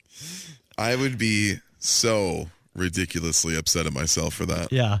 I would be so ridiculously upset at myself for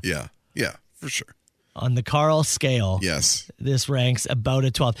that. Yeah. Yeah. Yeah, for sure. On the Carl scale, yes, this ranks about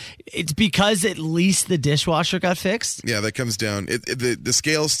a 12. It's because at least the dishwasher got fixed? Yeah, that comes down. The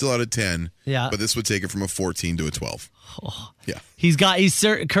scale is still out of 10, yeah, but this would take it from a 14 to a 12. Oh. Yeah. He's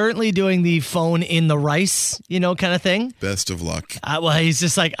currently doing the phone in the rice, kind of thing. Best of luck. Well, he's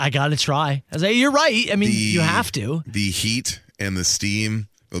just like, I got to try. I was like, you're right. I mean, you have to. The heat and the steam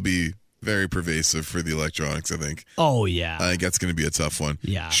will be very pervasive for the electronics, I think. Oh, yeah. I think that's going to be a tough one.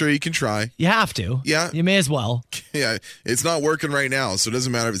 Yeah. Sure, you can try. You have to. Yeah. You may as well. Yeah. It's not working right now, so it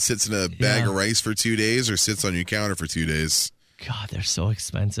doesn't matter if it sits in a bag of rice for 2 days or sits on your counter for 2 days. God, they're so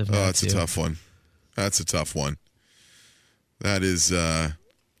expensive. Oh, that's a tough one. That's a tough one. That is, that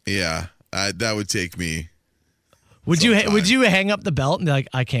would take me. Would you hang up the belt and be like,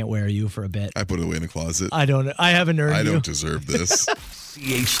 I can't wear you for a bit? I put it away in the closet. I haven't earned you. I don't deserve this.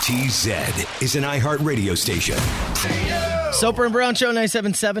 CHTZ is an iHeart radio station. Soper and Brown Show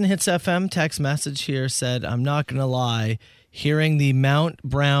 97.7 Hits FM. Text message here said, I'm not going to lie, hearing the Mount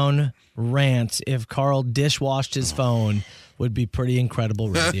Brown rant if Carl dishwashed his phone would be pretty incredible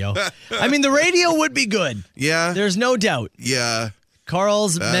radio. I mean, the radio would be good. Yeah. There's no doubt. Yeah.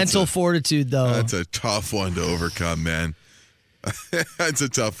 Carl's mental fortitude, though. That's a tough one to overcome, man. That's a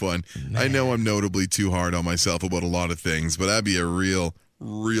tough one. Man. I know I'm notably too hard on myself about a lot of things, but that'd be a real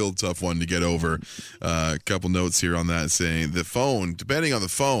tough one to get over. A couple notes here on that saying the phone, depending on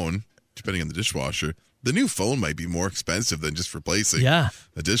the dishwasher, the new phone might be more expensive than just replacing a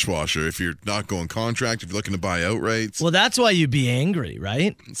dishwasher if you're not going contract, if you're looking to buy outright. Well, that's why you'd be angry,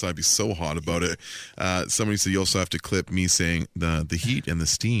 right? So I'd be so hot about it. Somebody said you also have to clip me saying the heat and the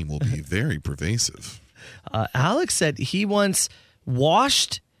steam will be very pervasive. Alex said he once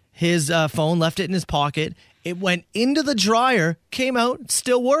washed his phone, left it in his pocket. It went into the dryer, came out,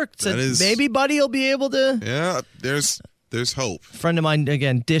 still worked. So maybe Buddy will be able to. Yeah, there's hope. A friend of mine,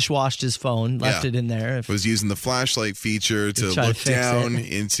 again, dishwashed his phone, left it in there. Was using the flashlight feature to look down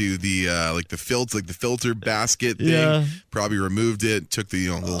into the the filter basket thing. Yeah. Probably removed it, took the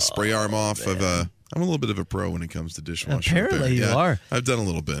little spray arm off of I'm a little bit of a pro when it comes to dishwasher repair. Apparently you are. I've done a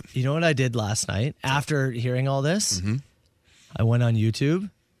little bit. You know what I did last night after hearing all this? Mm-hmm. I went on YouTube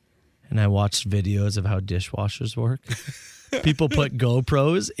and I watched videos of how dishwashers work. People put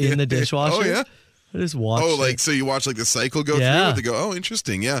GoPros in the dishwasher. Oh, yeah? I just watched so you watch the cycle go through and they go, oh,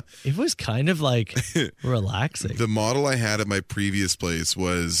 interesting, yeah. It was kind of relaxing. The model I had at my previous place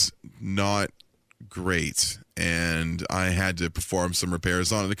was not great, and I had to perform some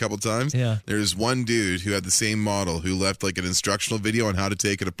repairs on it a couple times. Yeah. There's one dude who had the same model who left an instructional video on how to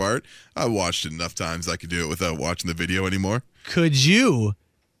take it apart. I watched it enough times I could do it without watching the video anymore. Could you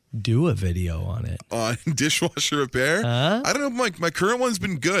do a video on it? On dishwasher repair? I don't know. My current one's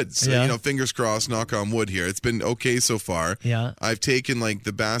been good. So, fingers crossed, knock on wood here. It's been okay so far. Yeah. I've taken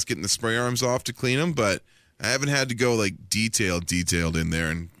the basket and the spray arms off to clean them, but I haven't had to go detailed in there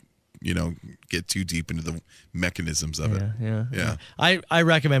and, get too deep into the mechanisms of it. Yeah. I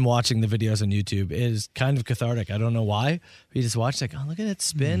recommend watching the videos on YouTube. It is kind of cathartic. I don't know why. You just watch oh, look at it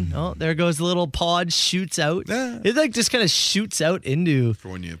spin. Oh, there goes the little pod, shoots out. Yeah. It just kind of shoots out into. For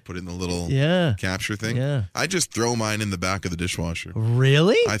when you put it in the little capture thing. Yeah. I just throw mine in the back of the dishwasher.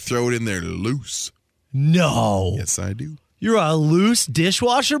 Really? I throw it in there loose. No. Yes, I do. You're a loose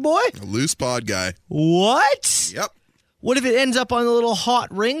dishwasher boy? A loose pod guy. What? Yep. What if it ends up on the little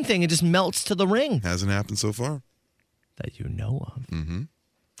hot ring thing and just melts to the ring? Hasn't happened so far. That you know of. Mm-hmm.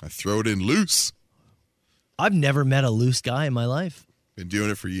 I throw it in loose. I've never met a loose guy in my life. Been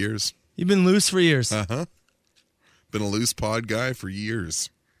doing it for years. You've been loose for years. Uh-huh. Been a loose pod guy for years.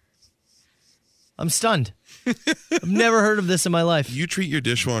 I'm stunned. I've never heard of this in my life. You treat your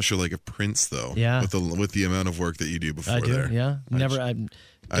dishwasher like a prince, though. Yeah. With the amount of work that you do before I do, there. Yeah.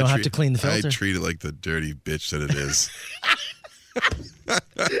 I don't have to clean the filter. I treat it like the dirty bitch that it is.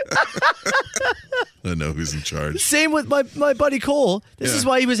 I know who's in charge. Same with my buddy Cole. This is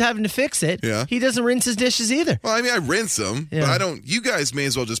why he was having to fix it. Yeah. He doesn't rinse his dishes either. Well, I rinse them, but I don't. You guys may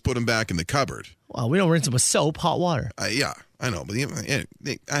as well just put them back in the cupboard. Well, we don't rinse them with soap, hot water. Yeah, I know, but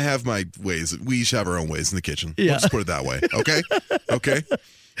I have my ways. We each have our own ways in the kitchen. Yeah. We'll just put it that way, okay? Okay.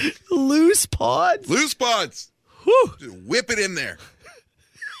 Loose pods. Loose pods. Whew. Just whip it in there.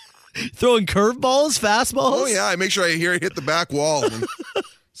 Throwing curveballs, fastballs? Oh, yeah. I make sure I hear it hit the back wall and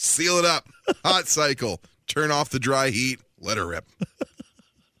seal it up. Hot cycle. Turn off the dry heat. Let her rip.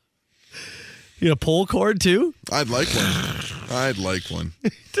 You know, pull cord, too? I'd like one.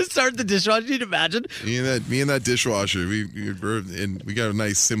 To start the dishwasher, you'd imagine? Me and that dishwasher, we got a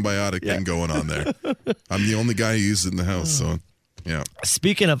nice symbiotic thing going on there. I'm the only guy who uses it in the house, so... Yeah.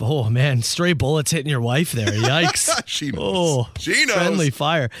 Speaking of, stray bullets hitting your wife there. Yikes. She knows. Oh, she knows. Friendly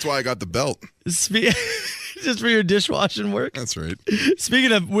fire. That's why I got the belt. Just for your dishwashing work? That's right.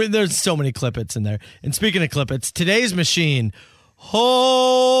 Speaking of, there's so many clippets in there. And speaking of clippets, today's machine, holy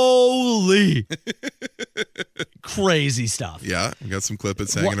crazy stuff. Yeah, we got some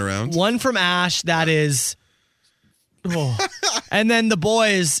clippets hanging around. One from Ash that is... Oh. And then the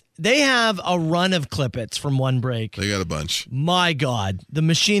boys, they have a run of clippets from one break. They got a bunch. My God. The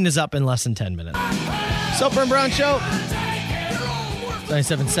machine is up in less than 10 minutes. Soper and Brown Show.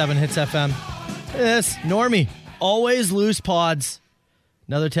 97.7 Hits FM. Look at this. Normie. Always loose pods.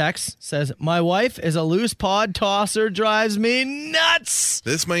 Another text says, my wife is a loose pod tosser, drives me nuts.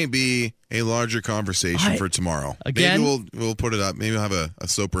 This might be a larger conversation for tomorrow. Again, maybe we'll put it up. Maybe we'll have a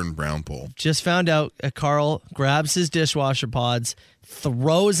Soper and Brown poll. Just found out Carl grabs his dishwasher pods,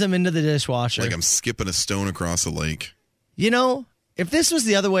 throws them into the dishwasher. Like I'm skipping a stone across a lake. You know, If this was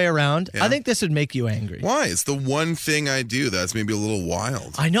the other way around, Yeah. I think this would make you angry. Why? It's the one thing I do that's maybe a little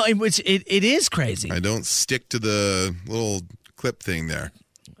wild. I know, it is crazy. I don't stick to the little clip thing there.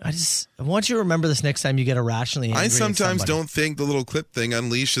 I want you to remember this next time you get irrationally angry I at sometimes somebody. don't think the little clip thing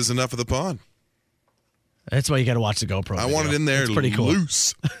unleashes enough of the pod. That's why you got to watch the GoPro. I video. want it in there It's pretty cool.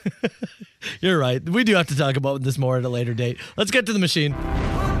 loose. You're right. We do have to talk about this more at a later date. Let's get to the machine.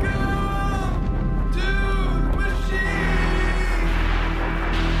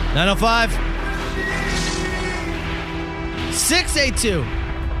 905 682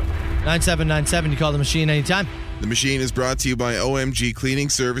 9797. You call the machine anytime. The machine is brought to you by OMG Cleaning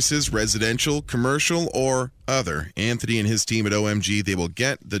Services, residential, commercial, or other. Anthony and his team at OMG, they will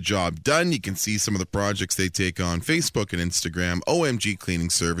get the job done. You can see some of the projects they take on Facebook and Instagram,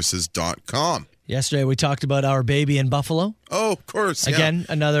 omgcleaningservices.com. Yesterday we talked about Our Baby in Buffalo. Oh, of course. Yeah. Again,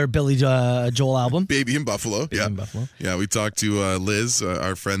 another Billy Joel album. Baby in Buffalo. Baby in Buffalo. Yeah, we talked to Liz,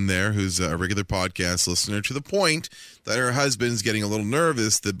 our friend there, who's a regular podcast listener, to the point that her husband's getting a little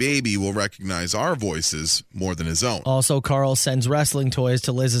nervous. The baby will recognize our voices more than his own. Also, Carl sends wrestling toys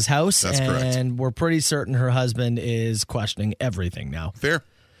to Liz's house. That's correct. And we're pretty certain her husband is questioning everything now. Fair?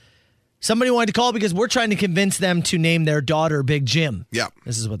 Somebody wanted to call because we're trying to convince them to name their daughter Big Jim. Yeah.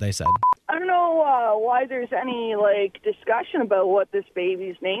 This is what they said. I don't know why there's any discussion about what this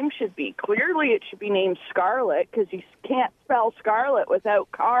baby's name should be. Clearly, it should be named Scarlet because you can't spell Scarlet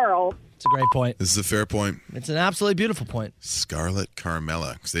without Carl. It's a great point. This is a fair point. It's an absolutely beautiful point. Scarlet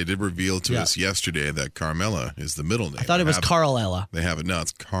Carmela. Because they did reveal to us yesterday that Carmela is the middle name. I thought it was Carlella. They have it. No,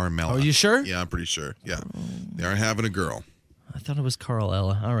 it's Carmela. Are you sure? Yeah, I'm pretty sure. Yeah. They are having a girl. I thought it was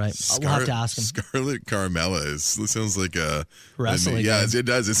Carlella. All right. We'll have to ask him. Scarlet Carmela sounds like a Wrestling yeah, name. it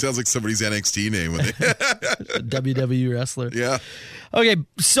does. It sounds like somebody's NXT name. When they, A WWE wrestler. yeah. Okay,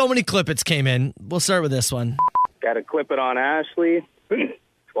 so many clippets came in. We'll start with this one. Got to clip it on Ashley. 12-17,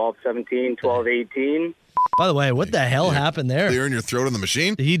 12-18. By the way, what the hell happened there? Clear in your throat on the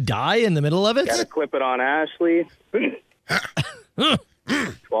machine. Did he die in the middle of it? Got to clip it on Ashley.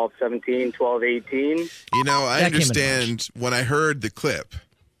 12-17, 12-18. You know, I That came in understand when I heard the clip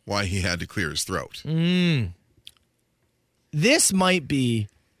why he had to clear his throat. This might be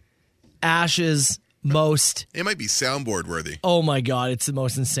Ash's most, It might be soundboard worthy. oh my God, it's the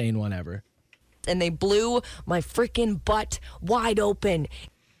most insane one ever. And they blew my freaking butt wide open.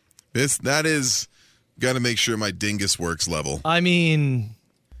 That is got to make sure my dingus works level. I mean,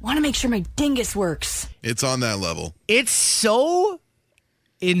 Want to make sure my dingus works. It's on that level. it's so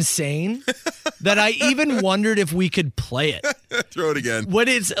insane that I even wondered if we could play it. Throw it again. When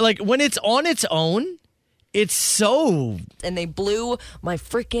it's on its own, it's so And they blew my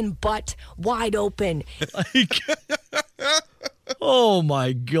freaking butt wide open. oh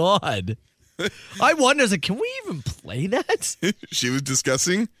my God. I wonder, can we even play that? She was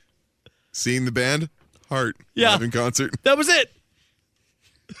discussing seeing the band Heart Yeah. live in concert. That was it.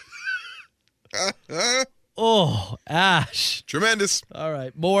 Oh, Ash. Tremendous. All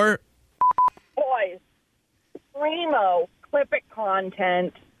right, more. Boys, primo clip it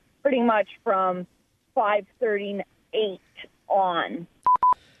content pretty much from 5:38 on.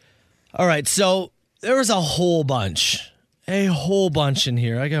 All right, so there was a whole bunch in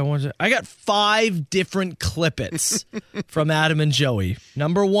here. I got 5 different clippets from Adam and Joey.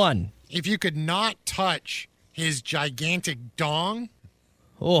 Number 1. If you could not touch his gigantic dong,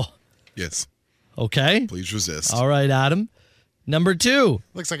 Oh, Yes. okay. Please resist. All right, Adam. Number 2.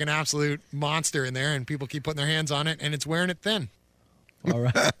 looks like an absolute monster in there, and people keep putting their hands on it, and it's wearing it thin. All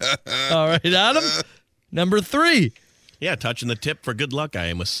right. All right, Adam. Number 3. Yeah, touching the tip for good luck, I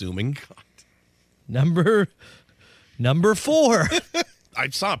am assuming. Number 4. I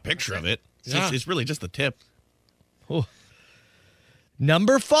saw a picture of it. Yeah. It's really just the tip.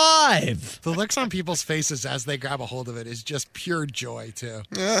 Number 5. The looks on people's faces as they grab a hold of it is just pure joy, too.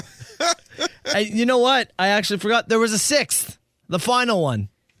 You know what? I actually forgot there was a 6th. The final one.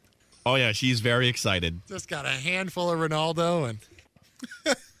 Oh, yeah, she's very excited. Just got a handful of Ronaldo, and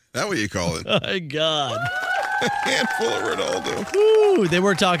That what you call it? My God. Handful of Ronaldo. Ooh, they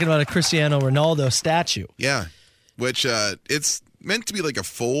were talking about a Cristiano Ronaldo statue. Yeah. Which it's meant to be like a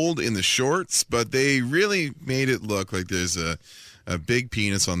fold in the shorts, but they really made it look like there's a big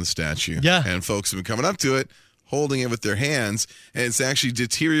penis on the statue. Yeah. And folks have been coming up to it, holding it with their hands, and it's actually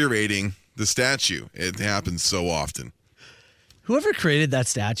deteriorating the statue. It happens so often. Whoever created that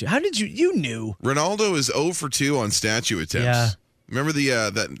statue, how did you knew? Ronaldo is 0 for 2 on statue attempts. Yeah. Remember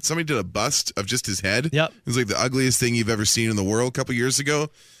that somebody did a bust of just his head? Yep. It was like the ugliest thing you've ever seen in the world a couple years ago.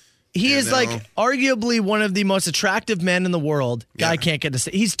 He And is now- like arguably one of the most attractive men in the world. Guy Yeah. can't get to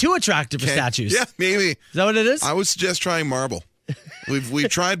he's too attractive for statues. Yeah, maybe. Is that what it is? I would suggest trying marble. We've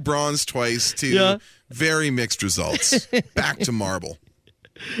tried bronze twice to Yeah. very mixed results. Back to marble.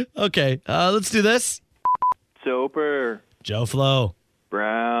 Okay, let's do this. Soper. Joe Flo.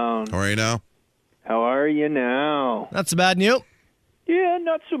 Brown. How are you now? How are you now? Not so bad, and you? Yeah,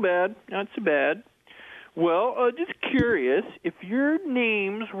 not so bad. Not so bad. Well, just curious, if your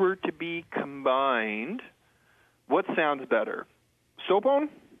names were to be combined, what sounds better? Soapone?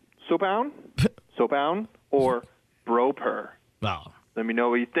 Soapone? Soapone? Or Broper? Wow. Let me know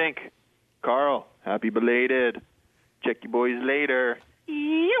what you think. Carl, happy belated. Check you boys later.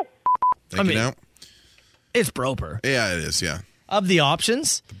 Thank you now. It's Broper. Yeah, it is, yeah. Of the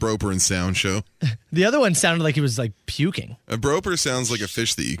options, The Broper and Sound Show. the other one sounded like he was like puking. A Broper sounds like a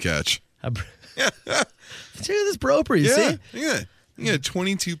fish that you catch. Check out this Broper, you see? Yeah. Yeah,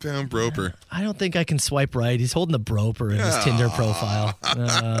 22-pound Broper. I don't think I can swipe right. He's holding the Broper in his Tinder profile.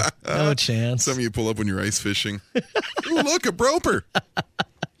 No chance. Some of you pull up when you're ice fishing. Ooh, look, a Broper.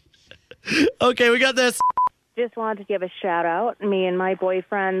 Okay, we got this. Just wanted to give a shout out. Me and my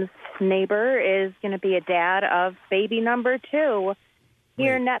boyfriend's neighbor is going to be a dad of baby number 2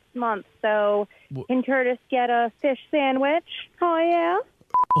 here next month. So can Curtis get a fish sandwich? Oh, yeah.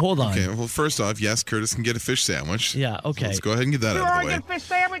 Hold on. Okay, well, first off, yes, Curtis can get a fish sandwich. Yeah, okay. So let's go ahead and get that out of the way. Fish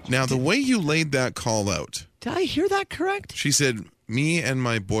sandwich? Now, the way you laid that call out, Did I hear that correct? she said, me and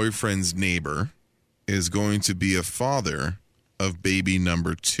my boyfriend's neighbor is going to be a father of baby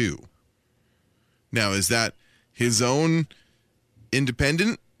number 2. Now, is that his own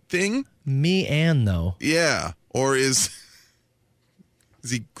independent thing? Me and though. Yeah. Or is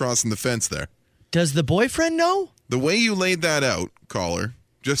he crossing the fence there? Does the boyfriend know? The way you laid that out, caller,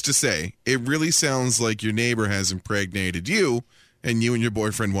 just to say, it really sounds like your neighbor has impregnated you and you and your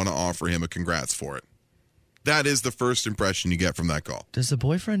boyfriend want to offer him a congrats for it. That is the first impression you get from that call. Does the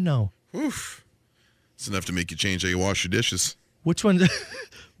boyfriend know? Oof. It's enough to make you change how you wash your dishes. Which one?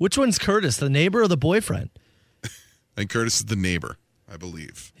 Which one's Curtis, the neighbor or the boyfriend? And Curtis is the neighbor, I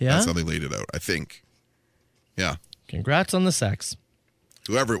believe. Yeah? That's how they laid it out, I think. Yeah. Congrats on the sex.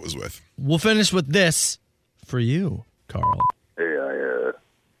 Whoever it was with. We'll finish with this for you, Carl. Hey, I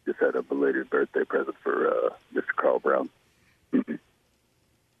just had a belated birthday present for Mr. Carl Brown.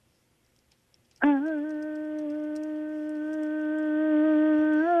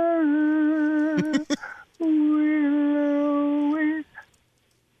 We'll always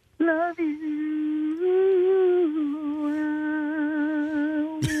love you.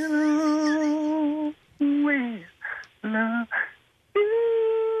 We'll always love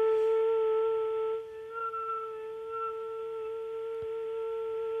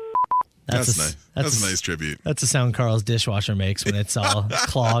That's nice. That's a nice tribute. That's the sound Carl's dishwasher makes when it's all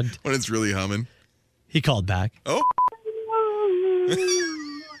clogged. When it's really humming. He called back. Oh.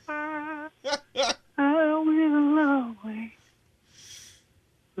 I will always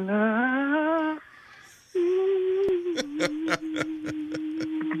love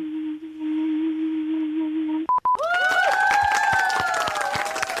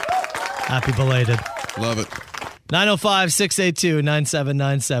Happy belated. Love it.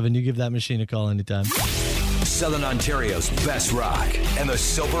 905-682-9797. You give that machine a call anytime. Southern Ontario's best rock and the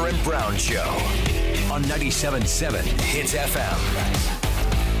Soper and Brown Show on 97.7 Hits FM.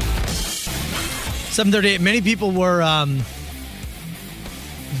 7:38. Many people were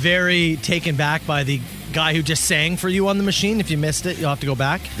very taken back by the guy who just sang for you on the machine. If you missed it, you'll have to go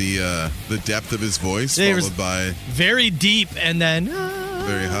back. The depth of his voice It was followed by very deep and then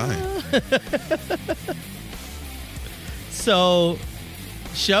very high. So,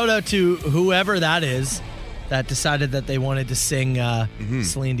 shout out to whoever that is that decided that they wanted to sing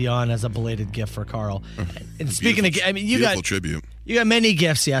Celine Dion as a belated gift for Carl. And speaking of, I mean, you Beautiful got tribute. You got many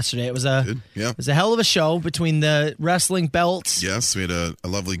gifts yesterday. It was a Yeah. it was a hell of a show between the wrestling belts. Yes, we had a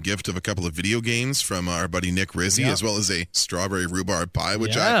lovely gift of a couple of video games from our buddy Nick Rizzi, Yeah. as well as a strawberry rhubarb pie,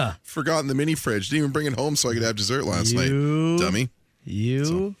 which Yeah. I forgot in the mini fridge. Didn't even bring it home so I could have dessert last night. Dummy.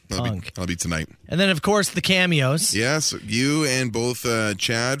 You That'll be tonight. And then, of course, the cameos. Yes, you and both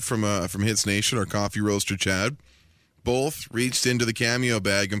Chad from Hits Nation, our coffee roaster Chad, both reached into the cameo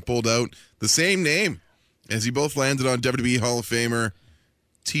bag and pulled out the same name as you both landed on WWE Hall of Famer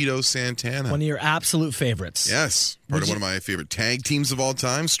Tito Santana. One of your absolute favorites. Yes, part of one of my favorite tag teams of all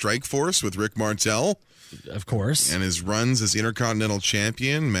time, Strike Force with Rick Martel. Of course. And his runs as Intercontinental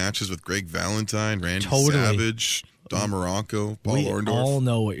Champion, matches with Greg Valentine, Randy Savage, Don Morocco, Paul We Orndorff. all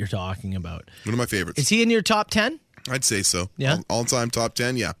know what you're talking about. One of my favorites. Is he in your top 10? I'd say so. Yeah? All-time top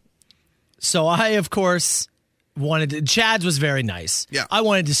 10, yeah. So I, of course, wanted to... Chad's was very nice. Yeah. I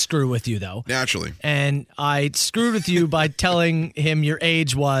wanted to screw with you, though. Naturally. And I screwed with you by telling him your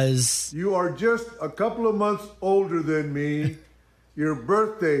age was... You are just a couple of months older than me, your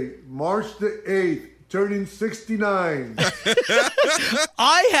birthday, March the 8th, turning 69.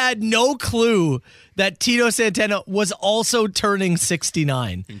 I had no clue that Tito Santana was also turning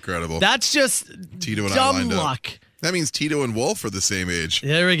 69. Incredible. That's just Tito and I dumb lined luck. up. That means Tito and Wolf are the same age.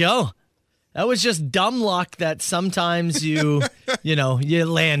 There we go. That was just dumb luck that sometimes you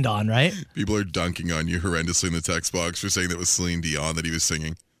land on, right? People are dunking on you horrendously in the text box for saying that was Celine Dion that he was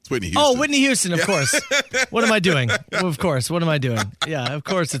singing. It's Whitney Houston. Oh, Whitney Houston, of course. What am I doing? Of course. What am I doing? Yeah, of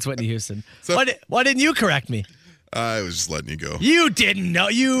course it's Whitney Houston. So- Why didn't you correct me? I was just letting you go. You didn't know.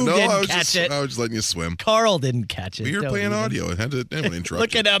 You didn't catch it. I was just letting you swim. Carl didn't catch it. But you were Don't playing even. audio. It had to interrupt.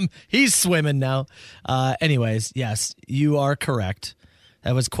 Look at him. He's swimming now. Anyways, yes, you are correct.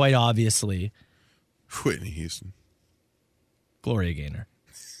 That was quite obviously Whitney Houston. Gloria Gaynor.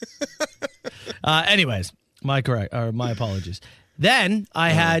 Anyways, my apologies. Then I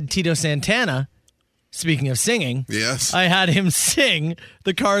had Tito Santana. Speaking of singing, yes, I had him sing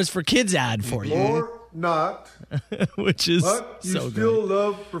the Cars for Kids ad for you. Or not. Which is but you so still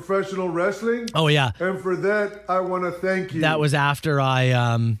love professional wrestling. Oh, yeah. And for that, I want to thank you. That was after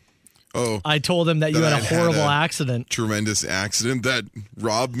I told him that you had a horrible accident. Tremendous accident that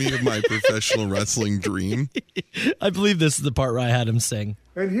robbed me of my professional wrestling dream. I believe this is the part where I had him sing.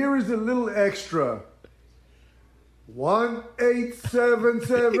 And here is a little extra.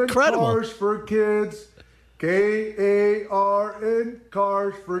 1877 Incredible. Cars for Kids. KARN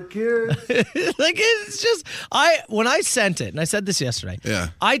Cars for Kids. Like, it's just when I sent it, and I said this yesterday. Yeah.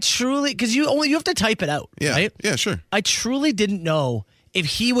 I truly, because you have to type it out, Yeah. right? Yeah, sure. I truly didn't know if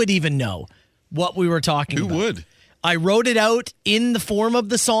he would even know what we were talking about. Who would? I wrote it out in the form of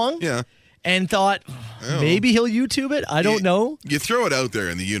the song. Yeah. And thought maybe he'll YouTube it. I don't know. You throw it out there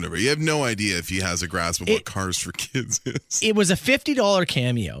in the universe. You have no idea if he has a grasp of what Cars for Kids is. It was a $50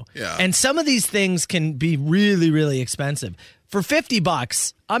 cameo. Yeah. And some of these things can be really, really expensive. For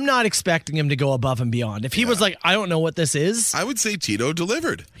 $50, I'm not expecting him to go above and beyond. If he was like, I don't know what this is. I would say Tito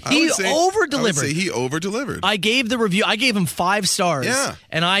delivered. He over-delivered. I would say he over-delivered. I gave the review. I gave him 5 stars. Yeah.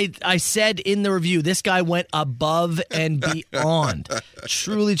 And I said in the review, this guy went above and beyond.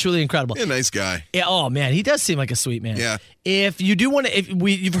 Truly, truly incredible. Yeah, nice guy. Yeah, oh, man. He does seem like a sweet man. Yeah. If you do want to,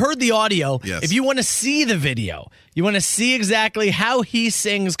 you've heard the audio. Yes. If you want to see the video, you want to see exactly how he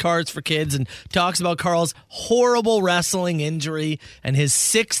sings Cars for Kids and talks about Carl's horrible wrestling injury and his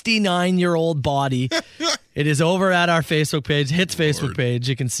 69-year-old body. It is over at our Facebook page, Hits Facebook page.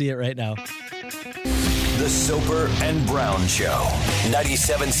 You can see it right now. The Soper and Brown Show.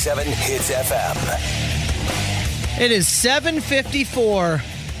 97.7 Hits FM. It is 7:54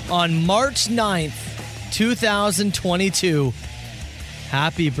 on March 9th, 2022.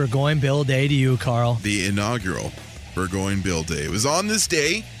 Happy Burgoyne Bill Day to you, Carl. The inaugural Burgoyne Bill Day. It was on this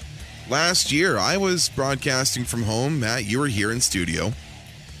day last year. I was broadcasting from home. Matt, you were here in studio.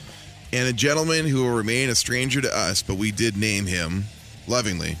 And a gentleman who will remain a stranger to us, but we did name him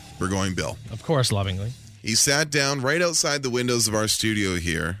lovingly Burgoyne Bill. Of course, lovingly. He sat down right outside the windows of our studio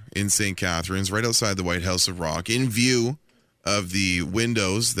here in St. Catharines, right outside the White House of Rock, in view of the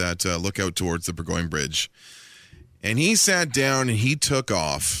windows that look out towards the Burgoyne Bridge. And he sat down and he took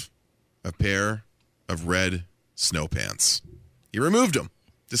off a pair of red snow pants. He removed them,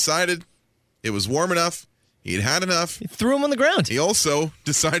 decided it was warm enough, he had had enough. He threw them on the ground. He also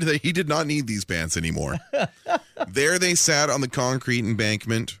decided that he did not need these pants anymore. There they sat on the concrete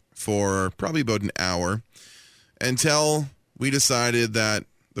embankment for probably about an hour until we decided that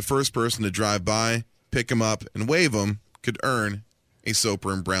the first person to drive by, pick them up, and wave them could earn a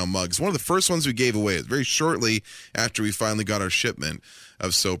Soper and Brown mug. It's one of the first ones we gave away. It was very shortly after we finally got our shipment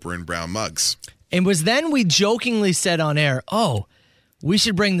of Soper and Brown mugs. And was then we jokingly said on air, we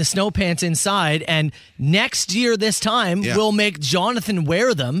should bring the snow pants inside, and next year this time we'll make Jonathan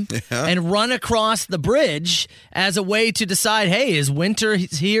wear them and run across the bridge as a way to decide, hey, is winter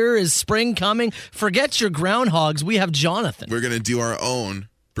here? Is spring coming? Forget your groundhogs. We have Jonathan. We're going to do our own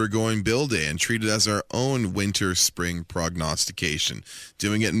Burgoyne Bill Day and treat it as our own winter-spring prognostication.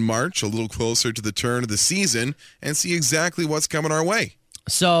 Doing it in March, a little closer to the turn of the season, and see exactly what's coming our way.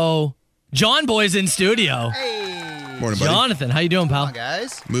 So, John Boy's in studio. Morning, buddy. Jonathan, how you doing, pal? Come on,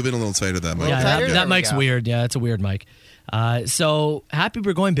 guys. Move in a little tighter, that mic. Yeah, that There we mic's go. weird. Yeah, it's a weird mic. So, happy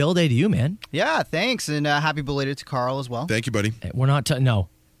Burgoyne Bill Day to you, man. Yeah, thanks. And happy belated to Carl as well. Thank you, buddy. We're not, no.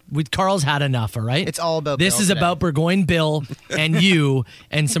 Carl's had enough, all right? It's all about This Bill is today. about Burgoyne Bill and you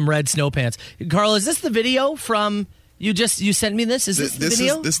and some red snow pants. Carl, is this the video from, you sent me this? Is this the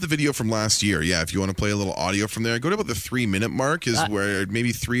video? This is the video from last year. Yeah, if you want to play a little audio from there, go to about the 3-minute mark is where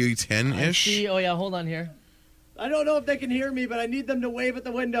maybe 3:10-ish. Oh, yeah, hold on here. I don't know if they can hear me, but I need them to wave at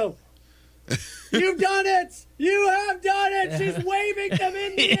the window. You've done it! You have done it! She's waving them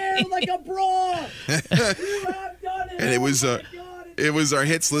in the air like a bra! You have done it! And it was our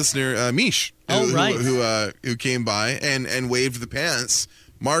hits listener, Mish, who came by and waved the pants,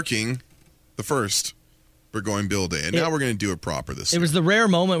 marking the first Burgoyne Bill Day. And now we're going to do it proper this year. It was the rare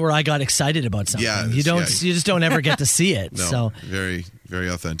moment where I got excited about something. Yeah, you just don't ever get to see it. No, so very, very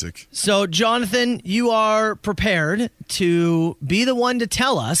authentic. So, Jonathan, you are prepared to be the one to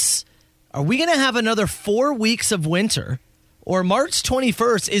tell us, are we going to have another 4 weeks of winter, or March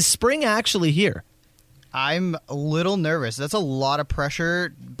 21st, is spring actually here? I'm a little nervous. That's a lot of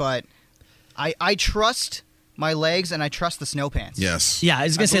pressure, but I trust my legs and I trust the snow pants. Yes. Yeah, I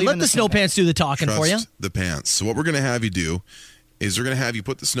was going to say, let the snow pants do the talking for you. Trust the pants. So what we're going to have you do is we're going to have you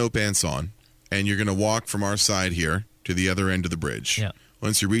put the snow pants on, and you're going to walk from our side here to the other end of the bridge. Yeah.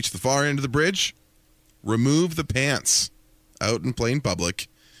 Once you reach the far end of the bridge, remove the pants out in plain public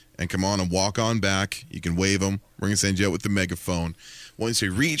and come on and walk on back. You can wave them. We're going to send you out with the megaphone. Once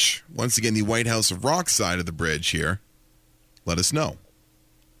you reach, once again, the White House of Rock side of the bridge here, let us know.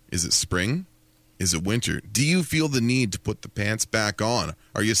 Is it spring? Is it winter? Do you feel the need to put the pants back on?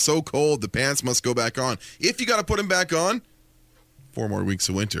 Are you so cold the pants must go back on? If you got to put them back on, 4 more weeks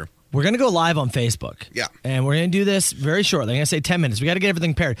of winter. We're going to go live on Facebook. Yeah. And we're going to do this very shortly. I'm going to say 10 minutes. We got to get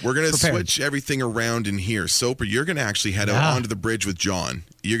everything prepared. We're going to switch everything around in here. Soper, you're going to actually head out onto the bridge with John.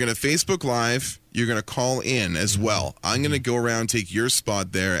 You're going to Facebook Live. You're going to call in as well. I'm going to go around, take your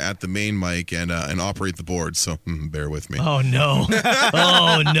spot there at the main mic and operate the board. So bear with me. Oh, no.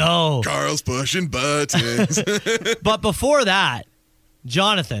 Oh, no. Carl's pushing buttons. But before that,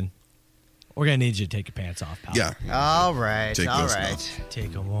 Jonathan, we're going to need you to take your pants off, pal. Yeah. All right. Take all those right. now.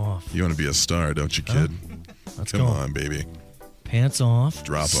 Take them off. You want to be a star, don't you, kid? Let's Come go. on, baby. Pants off.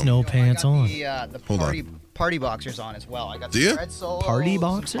 Drop 'em. Snow pants on. The Hold party boxers on as well. I got Do some you? red solos, Party some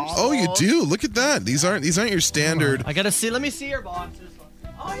boxers? Oh, you polos. do. Look at that. These aren't your standard. I got to see. Let me see your boxers.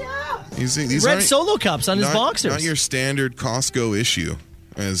 Oh, yeah. These Red aren't- solo cups on his not, boxers. Not your standard Costco issue,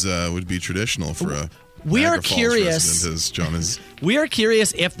 as would be traditional for a We Niagara are Falls curious. resident, as John is. We are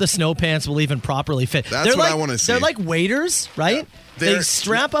curious if the snow pants will even properly fit. That's They're what like, I wanna see. They're like waders, right? They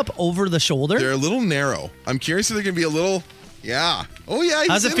strap up over the shoulder. They're a little narrow. I'm curious if they're going to be a little. Yeah. Oh yeah.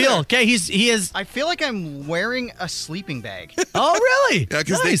 How's it feel? Okay, he is. I feel like I'm wearing a sleeping bag. Oh, really? Yeah,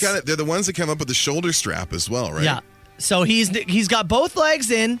 because Nice. they're the ones that come up with the shoulder strap as well, right? Yeah. So he's got both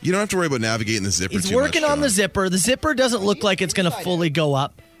legs in. You don't have to worry about navigating the zipper. He's too working much, on John. the zipper. The zipper doesn't look like it's going to fully go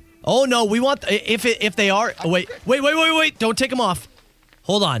up. Oh no, we want if they are. Oh, wait! Don't take them off.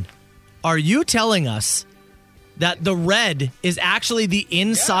 Hold on. Are you telling us that the red is actually the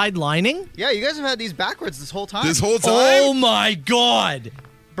inside lining? Yeah, you guys have had these backwards this whole time. This whole time? Oh my God!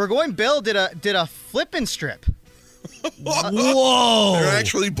 Burgoyne Bill did a flip and strip. Whoa! They're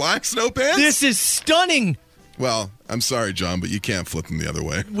actually black snow pants? This is stunning. Well, I'm sorry, John, but you can't flip them the other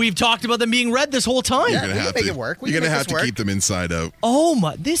way. We've talked about them being red this whole time. You're gonna have to You're gonna have to keep them inside out. Oh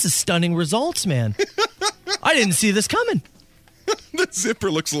my! This is stunning results, man. I didn't see this coming. The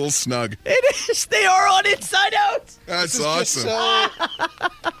zipper looks a little snug. It is. They are on inside out. That's awesome.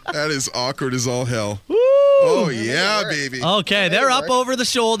 That is awkward as all hell. Woo. Oh yeah, baby. Okay, they're up over the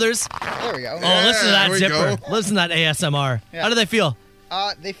shoulders. There we go. Oh, listen to that there we zipper. go. Listen to that ASMR. Yeah. How do they feel?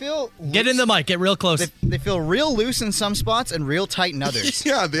 They feel loose. Get in the mic. Get real close. They feel real loose in some spots and real tight in others.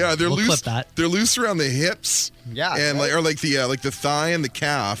 Yeah, they are. They're We'll loose. clip that. They're loose around the hips. Yeah, and right. like the thigh and the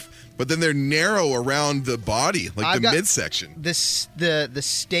calf, but then they're narrow around the body, like I've the got- midsection. The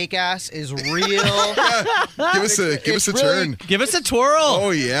steak ass is real. Give us a It's really- turn. Give us a twirl.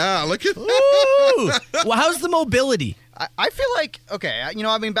 Oh yeah, look at Ooh. Well, how's the mobility? I feel like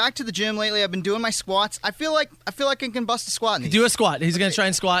I've been back to the gym lately. I've been doing my squats. I feel like I can bust a squat in these. Do a squat. He's going to try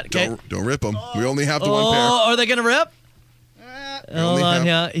and squat. Okay. Don't rip them. We only have the one pair. Oh, are they going to rip? Hold on.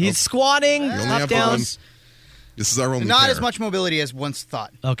 Yeah. He's squatting. We only Up, have the down. one. This is our only Not pair. as much mobility as once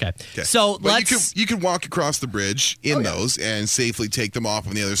thought. Okay. Okay. So But let's you could walk across the bridge in those and safely take them off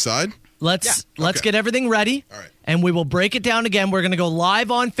on the other side. let's Okay. get everything ready. All right. And we will break it down again. We're going to go live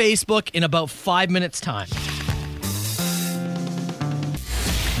on Facebook in about 5 minutes time.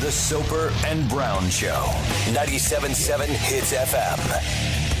 The Soper and Brown Show. 97.7 Hits FM.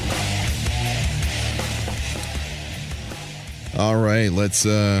 All right, let's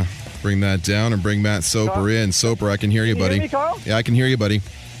bring that down and bring Matt Soper in. Soper, I can hear you, Can you buddy. hear me, Carl? Yeah, I can hear you, buddy.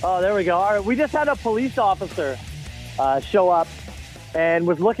 Oh, there we go. All right, we just had a police officer show up and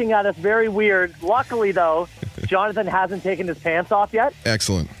was looking at us very weird. Luckily, though, Jonathan hasn't taken his pants off yet.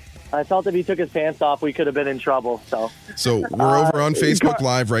 Excellent. I felt if he took his pants off, we could have been in trouble. So we're over on Facebook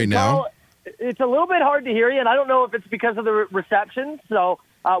Live right now. Well, it's a little bit hard to hear you, and I don't know if it's because of the reception. So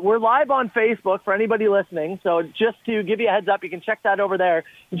We're live on Facebook for anybody listening, so just to give you a heads up, you can check that over there.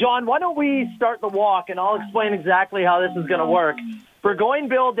 John, why don't we start the walk, and I'll explain exactly how this is going to work. Burgoyne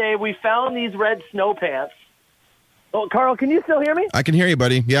Bill Day, we found these red snow pants. Oh, Carl, can you still hear me? I can hear you,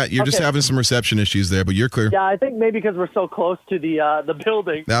 buddy. Yeah, you're just Okay. having some reception issues there, but you're clear. Yeah, I think maybe because we're so close to the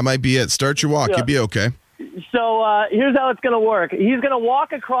building. That might be it. Start your walk. Yeah. You'll be okay. So here's how it's going to work. He's going to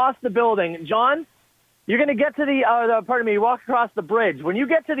walk across the building. John, you're going to get to walk across the bridge. When you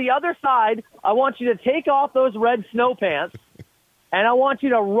get to the other side, I want you to take off those red snow pants, and I want you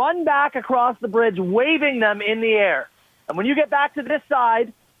to run back across the bridge, waving them in the air. And when you get back to this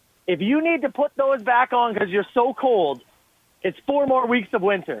side, if you need to put those back on because you're so cold, it's 4 more weeks of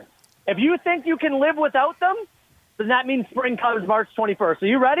winter. If you think you can live without them, then that means spring comes March 21st. Are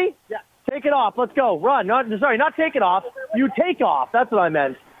you ready? Yeah. Take it off. Let's go. Run. Not take it off. You take off. That's what I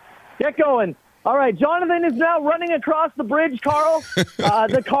meant. Get going. All right. Jonathan is now running across the bridge, Carl.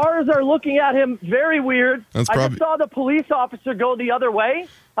 The cars are looking at him very weird. I just saw the police officer go the other way.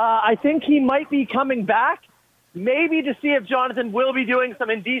 I think he might be coming back, maybe to see if Jonathan will be doing some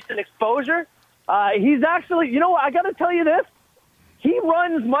indecent exposure. He's actually, you know what, I got to tell you this. He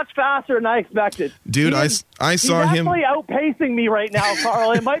runs much faster than I expected. Dude, I saw him. He's actually outpacing me right now,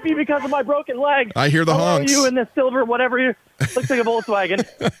 Carl. It might be because of my broken leg. I hear the honks. You in this silver, whatever you looks like a Volkswagen.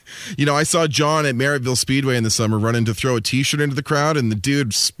 You know, I saw John at Merrittville Speedway in the summer running to throw a T-shirt into the crowd, and the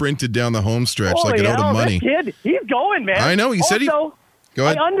dude sprinted down the home stretch like an owed him money. This kid, he's going, man. I know. He said he. Go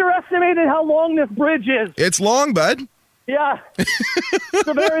ahead. I underestimated how long this bridge is. It's long, bud. Yeah. It's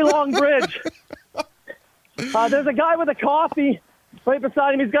a very long bridge. There's a guy with a coffee right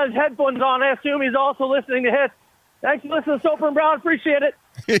beside him. He's got his headphones on. I assume he's also listening to hits. Thanks for listening to Soper and Brown. Appreciate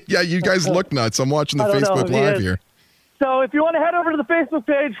it. Yeah, you guys look nuts. I'm watching the Facebook Live here. So if you want to head over to the Facebook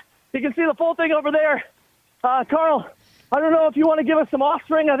page, you can see the full thing over there. Carl, I don't know if you want to give us some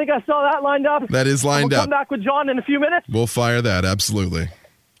offspring. I think I saw that lined up. That is lined we'll up. Come back with John in a few minutes. We'll fire that, absolutely.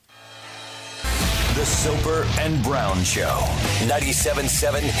 The Soper and Brown Show.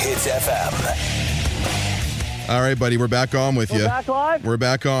 97.7 Hits FM. All right, buddy, we're back on with you. We're back live? We're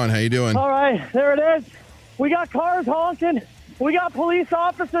back on. How you doing? All right, there it is. We got cars honking. We got police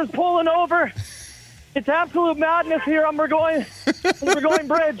officers pulling over. It's absolute madness here on Burgoyne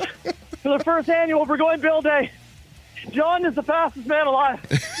Bridge for the first annual Burgoyne Bill Day. John is the fastest man alive.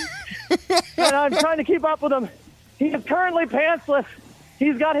 And I'm trying to keep up with him. He is currently pantsless.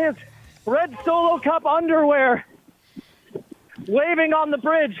 He's got his red Solo Cup underwear waving on the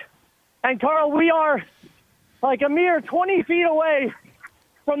bridge. And Carl, we are like a mere 20 feet away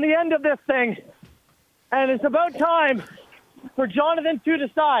from the end of this thing. And it's about time for Jonathan to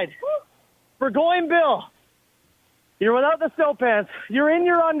decide. Burgoyne Bill, you're without the snow pants. You're in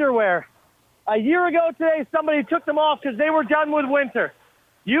your underwear. A year ago today, somebody took them off because they were done with winter.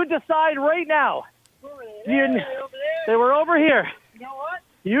 You decide right now. They were over here. You know what?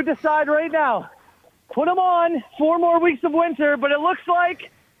 You decide right now. Put them on. 4 more weeks of winter, but it looks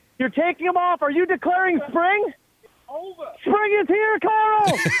like you're taking them off. Are you declaring spring? Over. Spring is here,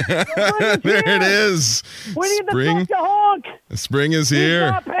 Carl. There it is. We need Spring. the truck to honk. Spring is He's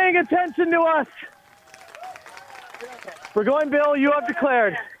here. not paying attention to us. Burgoyne Bill, you have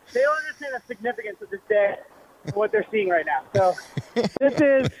declared. They don't understand the significance of this day and what they're seeing right now. So this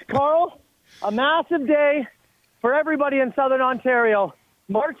is, Carl, a massive day for everybody in Southern Ontario.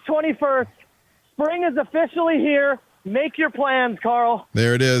 March 21st. Spring is officially here. Make your plans, Carl.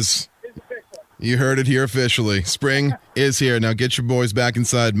 There it is. You heard it here officially. Spring is here. Now get your boys back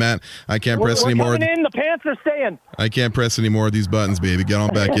inside, Matt. I can't press any more. We're coming in. The pants are staying. I can't press any more of these buttons, baby. Get on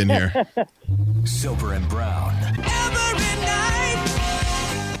back in here. Soper and Brown.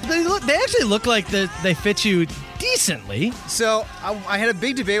 They actually look like they fit you decently. So I had a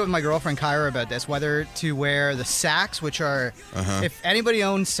big debate with my girlfriend Kyra about this, whether to wear the Sacs, which are, if anybody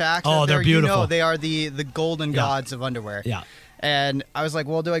owns Sacs, Oh, out they're there, beautiful. You know they are the golden gods of underwear. Yeah. And I was like,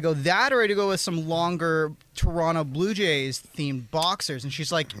 well, do I go that or do I go with some longer Toronto Blue Jays themed boxers? And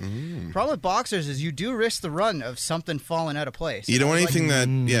she's like, problem with boxers is you do risk the run of something falling out of place. You don't want anything like,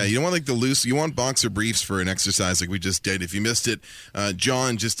 you don't want like the loose, you want boxer briefs for an exercise like we just did. If you missed it,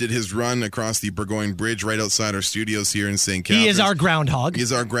 John just did his run across the Burgoyne Bridge right outside our studios here in St. Catharines. He is our groundhog. He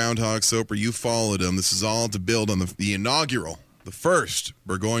is our groundhog, Soper. You followed him. This is all to build on the inaugural, the first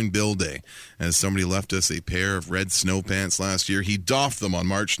Burgoyne Bill Day. As somebody left us a pair of red snow pants last year, he doffed them on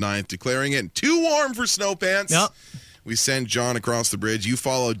March 9th, declaring it too warm for snow pants. Yep. We sent John across the bridge. You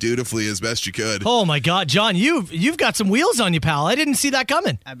followed dutifully as best you could. Oh my God, John, you've got some wheels on you, pal. I didn't see that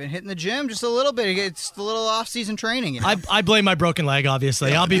coming. I've been hitting the gym just a little bit. It's the little off-season training. You know? I blame my broken leg,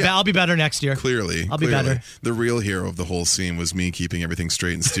 obviously. I'll be better next year. Clearly. I'll be better. The real hero of the whole scene was me keeping everything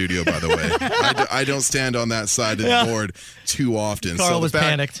straight in studio, by the way. I don't stand on that side of the board too often. Carl was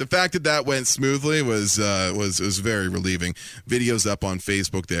panicked. The fact that went smoothly was very relieving. Videos up on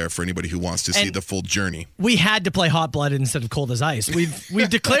Facebook there for anybody who wants to see the full journey. We had to play Hot Blooded instead of Cold as Ice. We've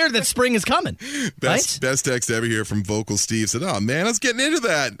declared that spring is coming. Best text ever here from Vocal Steve said, "Oh man, I was getting into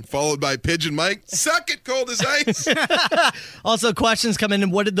that." Followed by Pigeon Mike, "Suck it, Cold as Ice." Also, questions come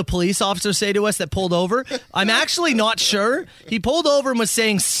in. What did the police officer say to us that pulled over? I'm actually not sure. He pulled over and was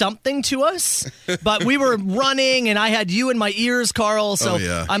saying something to us, but we were running and I had you in my ears, Carl. So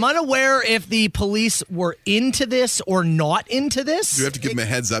I'm unaware if the police were into this or not into this. Do we have to give him a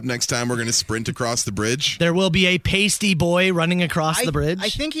heads up next time we're going to sprint across the bridge? There will be a pasty boy running across the bridge. I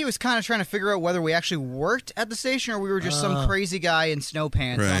think he was kind of trying to figure out whether we actually worked at the station or we were just some crazy guy in snow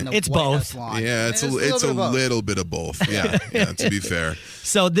pants on the White House lawn. Yeah, it's a little bit of both. Yeah, to be fair.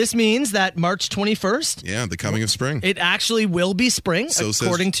 So this means that March 21st. Yeah, the coming of spring. It actually will be spring, So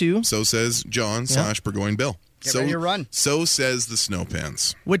says John / Burgoyne Bill. Get ready to run. So says the Snow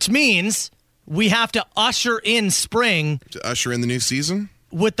Pants. Which means we have to usher in spring. To usher in the new season?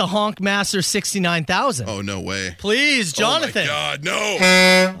 With the Honk Master 69,000. Oh, no way. Please, Jonathan. Oh, my God, no.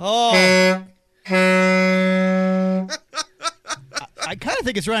 Oh. I kind of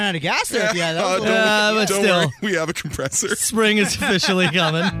think it's running out of gas there. Yeah, but don't still. worry. We have a compressor. Spring is officially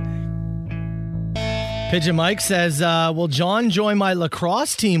coming. Pigeon Mike says, will John join my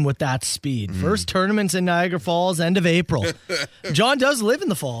lacrosse team with that speed? First tournament's in Niagara Falls, end of April. John does live in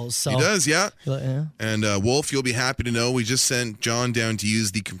the Falls. So. He does, yeah. Yeah. And Wolf, you'll be happy to know we just sent John down to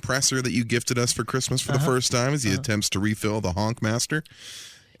use the compressor that you gifted us for Christmas for the first time as he attempts to refill the Honk Master.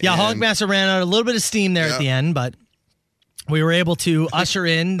 Yeah, Honk Master ran out a little bit of steam there at the end, but we were able to usher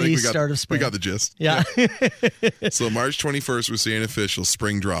in the start of spring. We got the gist. Yeah. So March 21st, we're seeing official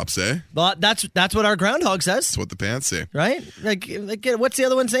spring drops, eh? But that's what our groundhog says. That's what the pants say. Right? Like what's the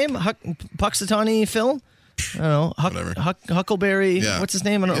other one's name? Puxatawny Phil? I don't know. Huckleberry. Yeah. What's his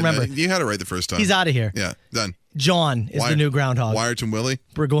name? I don't remember. You had it right the first time. He's out of here. Yeah, done. John is the new groundhog. Wyerton Willie.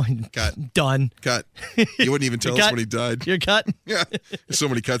 We're going. Cut. Done. Cut. You wouldn't even tell us when he died. You're cut. Yeah. There's so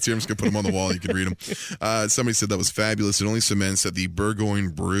many cuts here. I'm just going to put them on the wall. You can read them. Somebody said that was fabulous. It only cements that the Burgoyne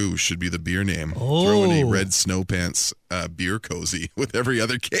Brew should be the beer name. Oh. Throw in a red snow pants beer cozy with every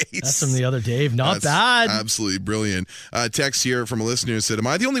other case. That's from the other Dave. That's bad. Absolutely brilliant. Text here from a listener who said, "Am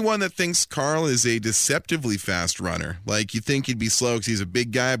I the only one that thinks Carl is a deceptively fast runner? Like, you think he'd be slow because he's a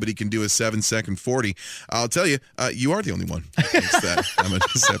big guy, but he can do a 7-second 40. I'll tell you, you are the only one who thinks that I'm a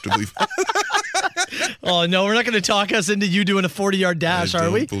deceptively fast. Oh, no, we're not going to talk us into you doing a 40-yard dash, are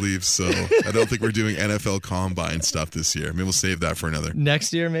we? I don't believe so. I don't think we're doing NFL Combine stuff this year. Maybe we'll save that for another.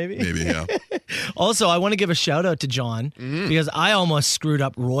 Next year, maybe? Maybe, yeah. Also, I want to give a shout out to John because I almost screwed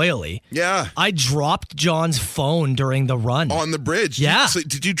up royally. Yeah. I dropped John's phone during the run. On the bridge? Yeah. So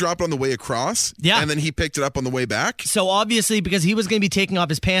did you drop it on the way across? Yeah. And then he picked it up on the way back? So obviously, because he was going to be taking off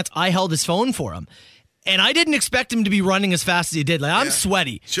his pants, I held his phone for him. And I didn't expect him to be running as fast as he did. Like, I'm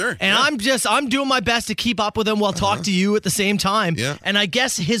sweaty. Sure. And I'm doing my best to keep up with him while talk to you at the same time. Yeah. And I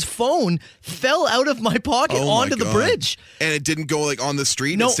guess his phone fell out of my pocket onto the bridge. And it didn't go like on the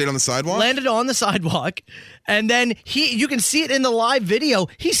street? No. It stayed on the sidewalk? Landed on the sidewalk. And then you can see it in the live video.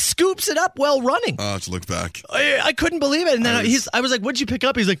 He scoops it up while running. I'll have to look back. I couldn't believe it. And then I was like, what'd you pick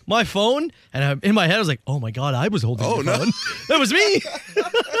up? He's like, my phone. And in my head, I was like, oh my God, I was holding the phone. That was me.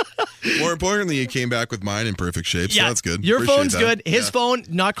 More importantly, you came back with mine in perfect shape, so that's good. Your Appreciate phone's that. good. His phone,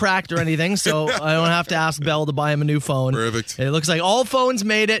 not cracked or anything, so I don't have to ask Belle to buy him a new phone. Perfect. It looks like all phones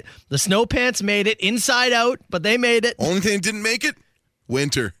made it. The snow pants made it inside out, but they made it. Only thing that didn't make it?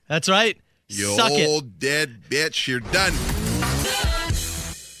 Winter. That's right. You Suck old dead bitch, you're done.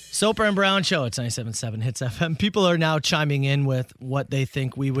 Soper and Brown Show at 97.7 Hits FM. People are now chiming in with what they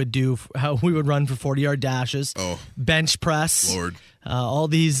think we would do, how we would run for 40-yard dashes, bench press, Lord. All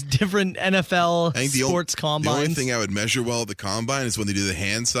these different NFL sports combines. The only thing I would measure well at the combine is when they do the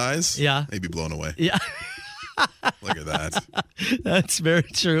hand size. Yeah. They'd be blown away. Yeah. Look at that. That's very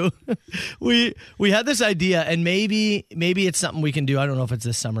true. We had this idea, and maybe it's something we can do. I don't know if it's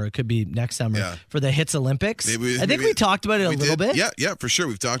this summer. It could be next summer for the Hits Olympics. I think we talked about it a little bit. Yeah, for sure.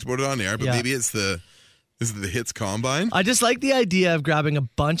 We've talked about it on air, but maybe it's the Hits Combine. I just like the idea of grabbing a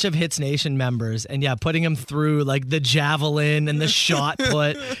bunch of Hits Nation members and putting them through like the javelin and the shot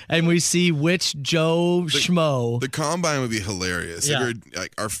put, and we see which Joe Schmo. The Combine would be hilarious. Yeah.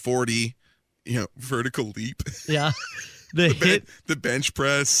 Like our 40. vertical leap. Yeah. The bench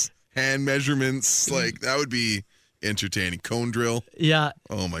press, hand measurements, like that would be entertaining. Cone drill. Yeah.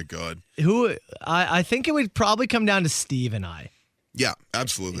 Oh my God. I think it would probably come down to Steve and I. Yeah,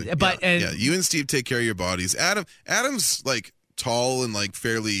 absolutely. But yeah, you and Steve take care of your bodies. Adam's like tall and like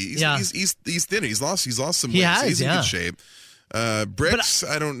fairly. He's thinner. He's lost some weight. So he's in good shape. Bricks,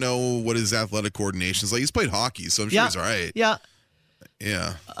 I don't know what his athletic coordination is like. He's played hockey, so I'm sure he's all right. Yeah.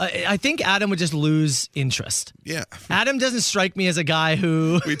 Yeah. I think Adam would just lose interest. Yeah. Adam doesn't strike me as a guy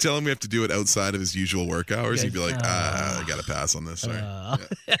who... We tell him we have to do it outside of his usual work hours. He'd be like, I got to pass on this. Sorry.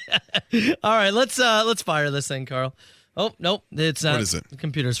 All right, let's fire this thing, Carl. Oh, nope. It's what is it? The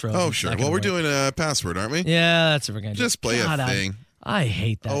computer's frozen. Oh, sure. Well, we're doing a password, aren't we? Yeah, that's what we're going to do. Just play a thing. I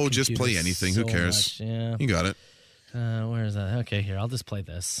hate that. Oh, just play anything. Who cares? Much. Yeah. You got it. Where is that? Okay, here. I'll just play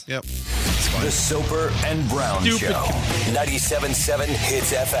this. Yep. The Soper and Brown Show. 97.7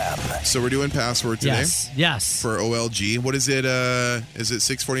 Hits FM. So we're doing password today? Yes. For OLG. What is it? Is it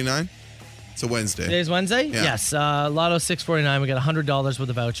 6:49? It's a Wednesday. Today's Wednesday? Yeah. Yes. Lotto 649. We got $100 worth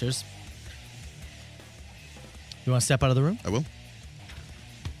of vouchers. You want to step out of the room? I will.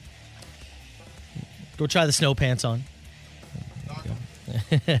 Go try the snow pants on.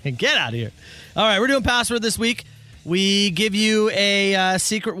 Get out of here. All right, we're doing password this week. We give you a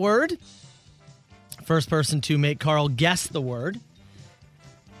secret word. First person to make Carl guess the word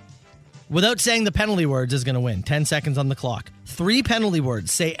without saying the penalty words is going to win. 10 seconds on the clock. 3 penalty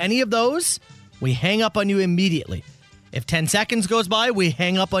words. Say any of those, we hang up on you immediately. If 10 seconds goes by, we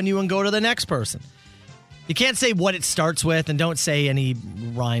hang up on you and go to the next person. You can't say what it starts with, and don't say any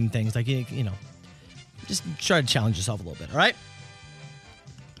rhyme things. Like, you know, just try to challenge yourself a little bit, all right?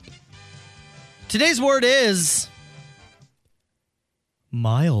 Today's word is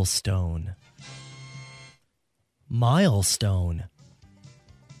milestone. Milestone.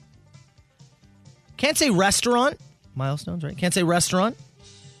 Can't say restaurant. Milestones, right? Can't say restaurant.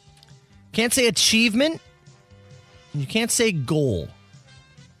 Can't say achievement. You can't say goal.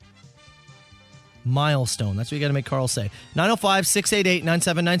 Milestone. That's what you got to make Carl say.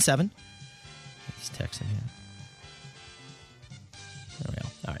 905-688-9797. Let's text him here. There we go.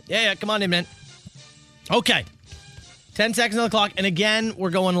 All right. Yeah, come on in, man. Okay. 10 seconds on the clock. And again, we're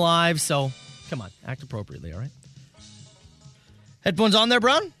going live, so come on. Act appropriately, all right? Headphones on there,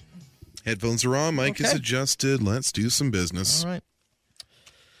 Brown? Headphones are on. Mic is adjusted. Let's do some business. All right.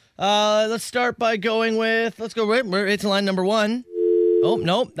 Let's start by going with, we're to line number 1. Oh,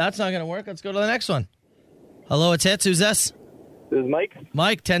 nope, that's not going to work. Let's go to the next one. Hello, it's Hits. Who's this? This is Mike.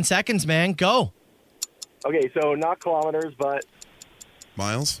 Mike, 10 seconds, man. Go. Okay, so not kilometers, but...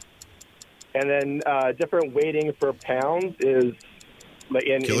 Miles? And then different weighting for pounds is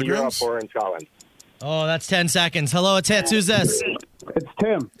in Europe or in Scotland. Oh, that's 10 seconds. Hello, it's Hits. Who's this? It's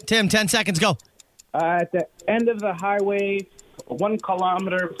Tim. Tim, 10 seconds. Go. At the end of the highway, 1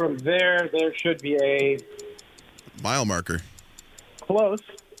 kilometer from there should be a... Mile marker. Close.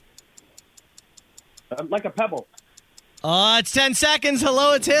 Like a pebble. Oh, it's 10 seconds.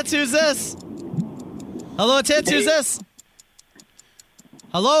 Hello, it's Hits. Who's this? Hello, it's Hits. Who's this?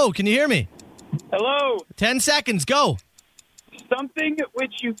 Hello, can you hear me? Hello. 10 seconds. Go. Something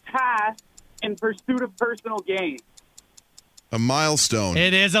which you pass in pursuit of personal gain. A milestone.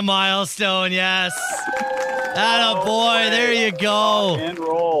 It is a milestone, yes. Attaboy, there you go. And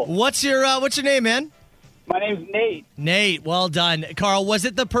roll. What's your name, man? My name's Nate. Nate, well done. Carl, was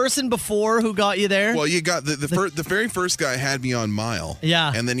it the person before who got you there? Well, you got the very first guy had me on mile.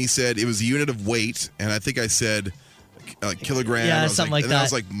 Yeah. And then he said it was a unit of weight, and I think I said kilogram. Yeah, something like that. And I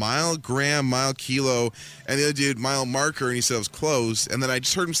was like, mile, gram, mile, kilo. And the other dude, mile marker, and he said it was close. And then I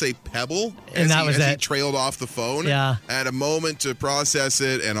just heard him say pebble. And that was as he it. trailed off the phone. Yeah. I had a moment to process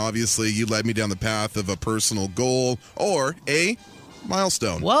it, and obviously you led me down the path of a personal goal or a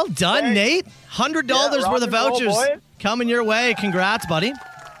milestone. Well done, Nate. $100 worth of vouchers coming your way. Congrats, buddy.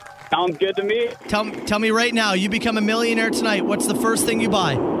 Sounds good to me. Tell me right now, you become a millionaire tonight. What's the first thing you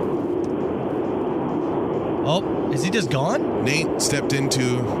buy? Oh, is he just gone? Nate stepped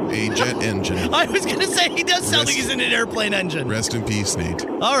into a jet engine. I was going to say, he does sound like he's in an airplane engine. Rest in peace, Nate.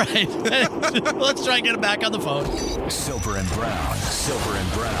 All right. Let's try and get him back on the phone. Soper and Brown.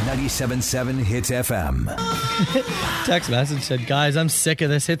 97.7 Hits FM. Text message said, guys, I'm sick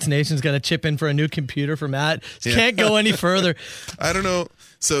of this. Hits Nation's got to chip in for a new computer for Matt. Can't go any further. I don't know.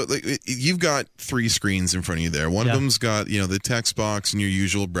 So you've got 3 screens in front of you there. One of them's got, the text box and your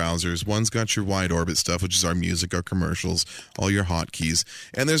usual browsers. One's got your wide orbit stuff, which is our music, our commercials, all your hotkeys.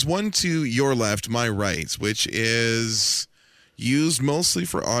 And there's one to your left, my right, which is used mostly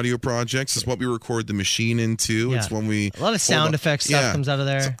for audio projects. It's what we record the machine into. Yeah. It's when we A lot of sound effects stuff comes out of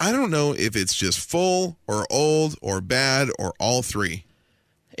there. So I don't know if it's just full or old or bad or all three.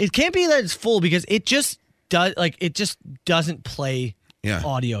 It can't be that it's full because it just doesn't play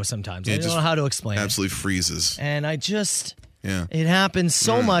audio sometimes. I don't know how to explain it. Absolutely freezes. And I just it happens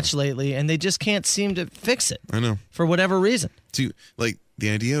so much lately, and they just can't seem to fix it. I know. For whatever reason. Like the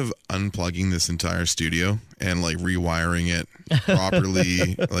idea of unplugging this entire studio and like rewiring it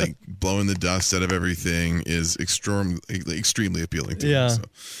properly, like blowing the dust out of everything is extremely appealing to me. So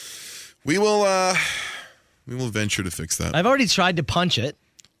we will venture to fix that. I've already tried to punch it.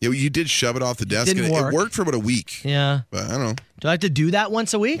 Yeah, you did shove it off the desk. Didn't and work. It worked for about a week. Yeah. But I don't know. Do I have to do that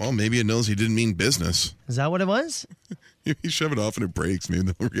once a week? Well, maybe it knows you didn't mean business. Is that what it was? You shove it off and it breaks.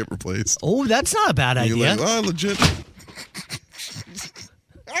 Maybe they'll get replaced. Oh, that's not a bad And idea. you're like, legit.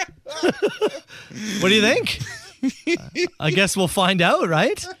 What do you think? I guess we'll find out,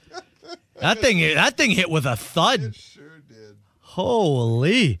 right? That thing hit with a thud. It sure did.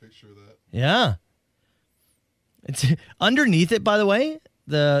 Holy. Picture that. Yeah. It's underneath it, by the way,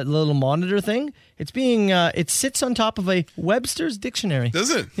 the little monitor thing. It's being it sits on top of a Webster's dictionary. Does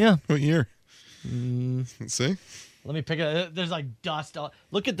it? Yeah. What year? Let's see. Let me pick it. There's like dust.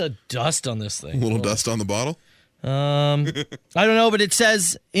 Look at the dust on this thing. A little dust on the bottle? I don't know, but it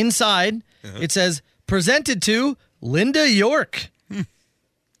says inside, it says presented to Linda York. Do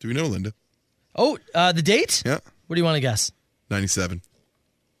we know Linda? Oh, the date? Yeah. What do you want to guess? 97.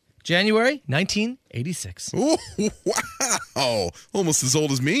 January 1986. Oh, wow. Almost as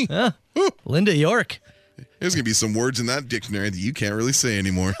old as me. Yeah. Linda York. There's going to be some words in that dictionary that you can't really say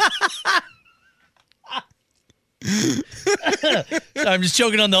anymore. I'm just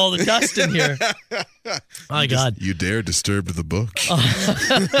choking on all the dust in here. My God. You dare disturb the book.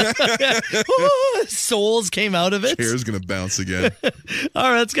 Souls came out of it. Chair's going to bounce again.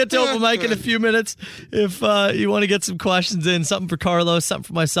 All right, let's get to open mic in a few minutes. If you want to get some questions in, something for Carlos, something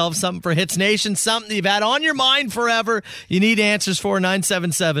for myself, something for Hits Nation, something you've had on your mind forever, you need answers for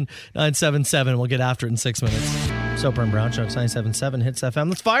 977-977. We'll get after it in 6 minutes. Soper and Brown Show, 97.7 Hits FM.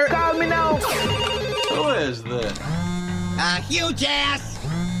 Let's fire it. Call me now. Who is this? Huge ass.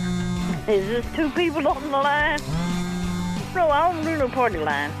 Is this two people on the line? No, I don't do no party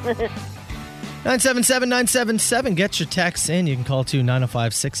line. 977-977. Get your texts in. You can call to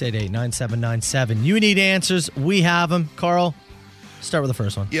 905-688-9797. You need answers. We have them. Carl, start with the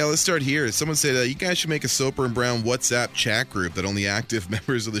first one. Yeah, let's start here. Someone said you guys should make a Soper and Brown WhatsApp chat group that only active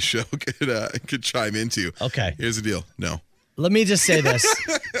members of the show could chime into. Okay. Here's the deal. No. Let me just say this.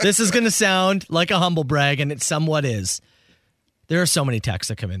 This is going to sound like a humble brag, and it somewhat is. There are so many texts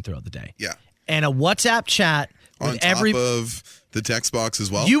that come in throughout the day. Yeah. And a WhatsApp chat on with top of the text box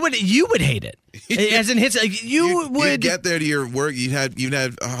as well. You would hate it. As in hits, you'd get there to your work. You'd have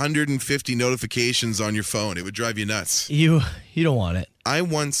 150 notifications on your phone. It would drive you nuts. You don't want it. I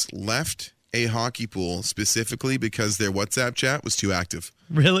once left a hockey pool specifically because their WhatsApp chat was too active.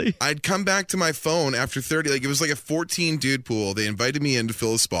 Really? I'd come back to my phone after 30, it was like a 14 dude pool. They invited me in to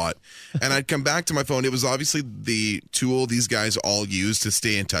fill a spot, and I'd come back to my phone. It was obviously the tool these guys all use to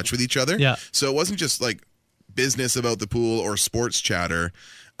stay in touch with each other. Yeah. So it wasn't just like business about the pool or sports chatter.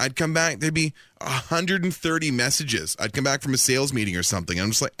 I'd come back, there'd be 130 messages. I'd come back from a sales meeting or something. I'm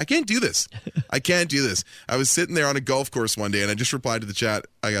just like, I can't do this. I can't do this. I was sitting there on a golf course one day, and I just replied to the chat,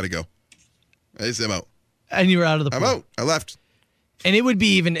 I got to go. I'm out. And you were out of the pool. I'm out. I left. And it would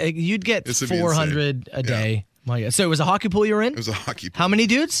be even, you'd get 400 a day. Yeah. My God. So it was a hockey pool you were in? It was a hockey pool. How many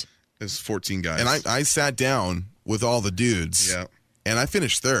dudes? It was 14 guys. And I sat down with all the dudes. Yeah. And I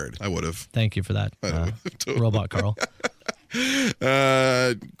finished third. I would have. Thank you for that, Robot Carl.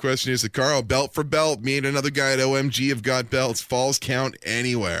 Question is, Carl, belt for belt. Me and another guy at OMG have got belts. Falls count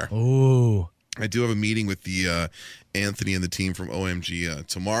anywhere. Ooh. I do have a meeting with the Anthony and the team from OMG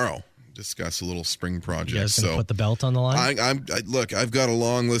tomorrow. Discuss a little spring project. You guys gonna put the belt on the line? Look, I've got a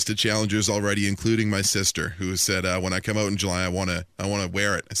long list of challengers already, including my sister, who said when I come out in July, I want to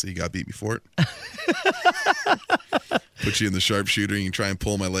wear it. I said, you got to beat me for it. Put you in the sharpshooter, and you try and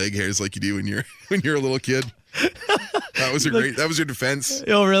pull my leg hairs like you do when you're a little kid. That was your defense.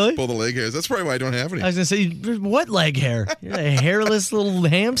 Oh, really? Pull the leg hairs. That's probably why I don't have any. I was gonna say, what leg hair? You're a hairless little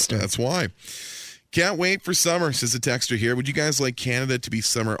hamster. That's why. Can't wait for summer, says the texter here. Would you guys like Canada to be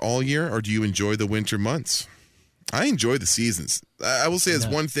summer all year, or do you enjoy the winter months? I enjoy the seasons. I will say it's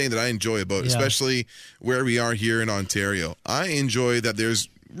one thing that I enjoy about, especially where we are here in Ontario. I enjoy that there's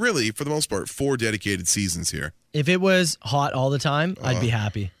really, for the most part, 4 dedicated seasons here. If it was hot all the time, I'd be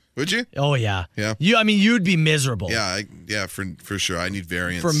happy. Would you? Oh, yeah. Yeah. You'd be miserable. Yeah, for sure. I need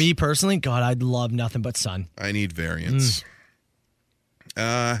variance. For me personally, God, I'd love nothing but sun. I need variance.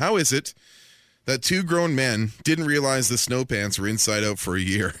 How is it that two grown men didn't realize the snow pants were inside out for a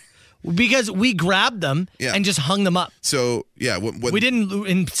year? Because we grabbed them and just hung them up. So, yeah. We didn't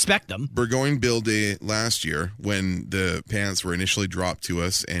inspect them. Burgoyne Bill Day last year, when the pants were initially dropped to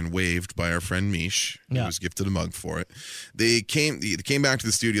us and waved by our friend Mish, who was gifted a mug for it, they came back to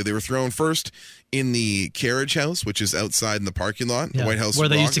the studio. They were thrown first in the carriage house, which is outside in the parking lot, the White House. Where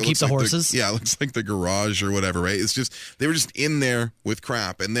they Rock. used to keep the horses. It looks like the garage or whatever, right? It's just, they were just in there with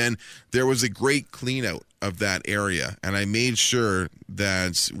crap. And then there was a great clean out of that area. And I made sure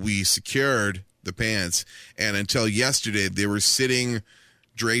that we secured the pants. And until yesterday, they were sitting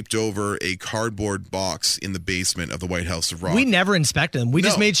draped over a cardboard box in the basement of the White House of Rock. We never inspected them. We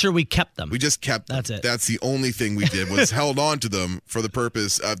just made sure we kept them. We just kept them. That's it. That's the only thing we did was held on to them for the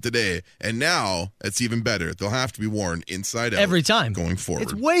purpose of today. And now it's even better. They'll have to be worn inside out every time going forward.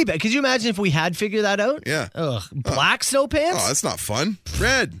 It's way better. Could you imagine if we had figured that out? Yeah. Ugh. Black snow pants? Oh, that's not fun.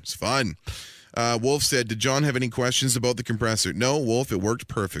 Red. It's fun. Wolf said, did John have any questions about the compressor? No, Wolf, it worked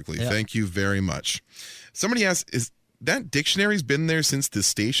perfectly. Yeah. Thank you very much. Somebody asked, is that dictionary's been there since the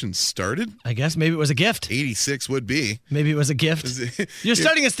station started? I guess maybe it was a gift. 86 would be. Maybe it was a gift. You're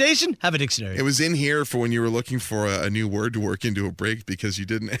starting a station? Have a dictionary. It was in here for when you were looking for a new word to work into a break because you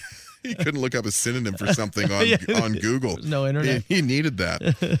didn't. You couldn't look up a synonym for something on Google. There's no internet. You needed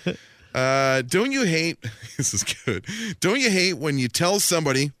that. Don't you hate, this is good, don't you hate when you tell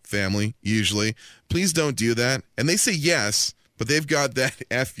somebody, family usually, please don't do that, and they say yes, but they've got that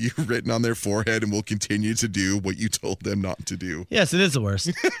FU written on their forehead and will continue to do what you told them not to do? Yes, it is the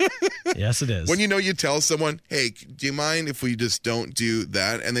worst. Yes, it is. When you tell someone, hey, do you mind if we just don't do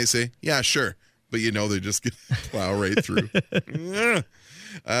that? And they say, yeah, sure. But they're just going to plow right through.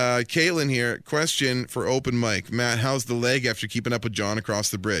 Caitlin here. Question for open mic. Matt, how's the leg after keeping up with John across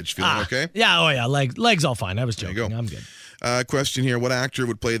the bridge? Feeling okay? Yeah, legs all fine. I was joking. I'm good. Question here. What actor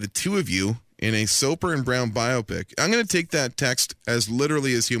would play the two of you in a Soper and Brown biopic? I'm going to take that text as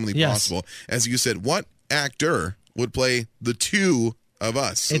literally as humanly possible. As you said, what actor would play the two of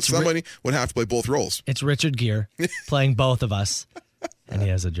us? So somebody would have to play both roles. It's Richard Gere playing both of us. And he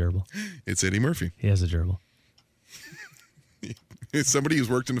has a gerbil. It's Eddie Murphy. He has a gerbil. It's somebody who's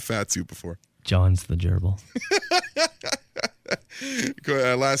worked in a fat suit before. John's the gerbil.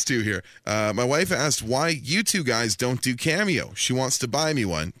 Last two here. My wife asked why you two guys don't do Cameo. She wants to buy me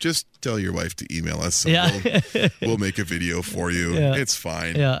one. Just tell your wife to email us. We'll make a video for you. Yeah. It's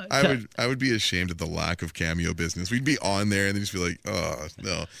fine. Yeah. I would be ashamed of the lack of Cameo business. We'd be on there and they'd just be like, oh,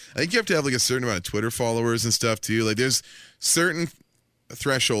 no. I think you have to have like a certain amount of Twitter followers and stuff too. Like there's certain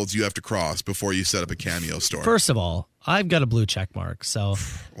thresholds you have to cross before you set up a Cameo store. First of all, I've got a blue check mark, so.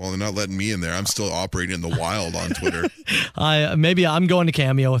 Well, they're not letting me in there. I'm still operating in the wild on Twitter. Maybe I'm going to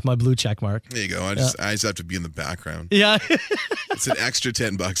Cameo with my blue check mark. There you go. I just have to be in the background. Yeah. It's an extra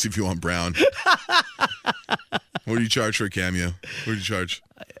 $10 if you want brown. What do you charge for a Cameo? What do you charge?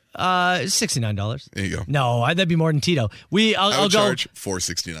 $69. There you go. No, that'd be more than Tito. I'll go charge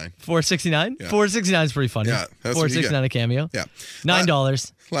 $4.69. $4.69? Yeah. $4.69 is pretty funny. Yeah, that's $4.69 a Cameo. Yeah.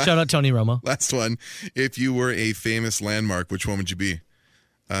 $9. Shout out Tony Romo. Last one. If you were a famous landmark, which one would you be?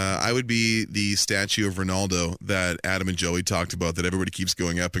 I would be the statue of Ronaldo that Adam and Joey talked about that everybody keeps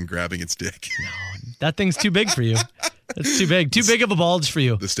going up and grabbing its dick. No, that thing's too big for you. It's too big. Too big of a bulge for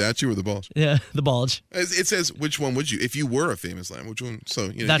you. The statue or the bulge? Yeah, the bulge. It says, which one would you? If you were a famous land, which one? So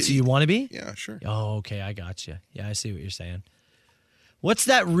that's who you want to be? Yeah, sure. Oh, okay. I got you. Yeah, I see what you're saying. What's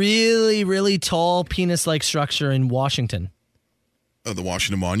that really, really tall penis-like structure in Washington? Oh, the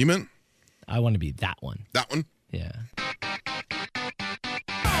Washington Monument? I want to be that one. That one? Yeah.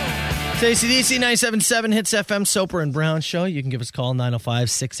 It's ACDC 97.7 Hits FM, Soper and Brown Show. You can give us a call,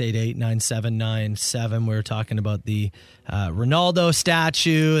 905-688-9797. We were talking about the Ronaldo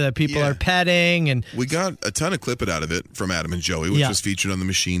statue that people are petting. And we got a ton of clip it out of it from Adam and Joey, which was featured on The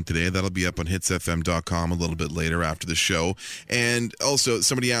Machine today. That'll be up on hitsfm.com a little bit later after the show. And also,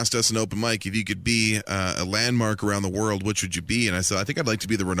 somebody asked us in open mic, if you could be a landmark around the world, which would you be? And I said, I think I'd like to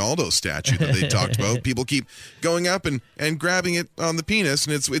be the Ronaldo statue that they talked about. People keep going up and grabbing it on the penis,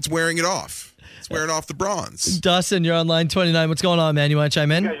 and it's wearing it off. It's wearing off the bronze. Dustin, you're on line 29. What's going on, man? You want to chime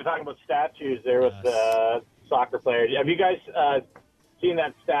in? You guys are talking about statues there with the soccer players. Have you guys seen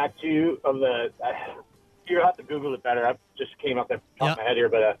that statue of the... you'll have to Google it better. I just came up the top of my head here,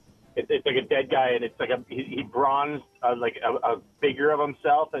 but it's like a dead guy, and it's like he bronzed like a figure of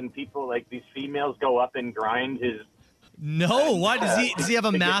himself, and people, like these females, go up and grind his... No, why? Does he have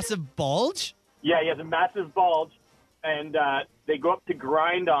a massive bulge? Yeah, he has a massive bulge, and they go up to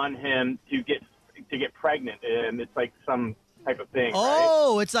grind on him to get pregnant, and it's like some type of thing. Right?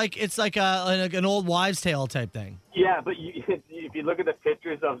 Oh, it's like an old wives' tale type thing. Yeah, but if you look at the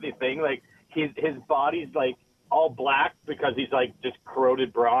pictures of the thing, like his body's like all black because he's like just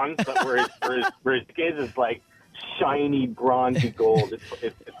corroded bronze, but where his skin is like shiny bronzy gold.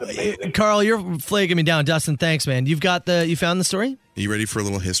 It's amazing. Carl, you're flagging me down. Dustin, thanks, man. You found the story? Are you ready for a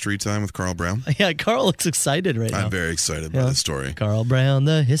little history time with Carl Brown? Yeah, Carl looks excited right now. I'm very excited by this story. Carl Brown,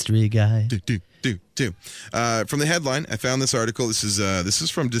 the history guy. From the headline, I found this article. This is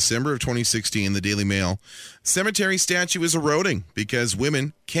from December of 2016, the Daily Mail. Cemetery statue is eroding because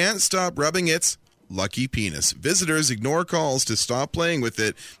women can't stop rubbing its lucky penis. Visitors ignore calls to stop playing with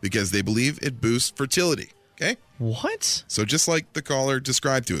it because they believe it boosts fertility. Okay? What? So just like the caller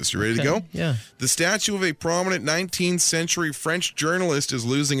described to us. You ready to go? Yeah. The statue of a prominent 19th century French journalist is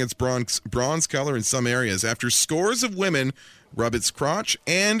losing its bronze color in some areas after scores of women rub its crotch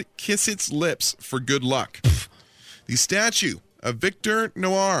and kiss its lips for good luck. The statue of Victor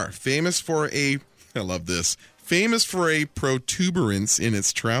Noir, famous for a protuberance in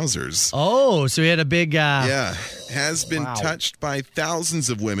its trousers. Oh, so he had a big... has been touched by thousands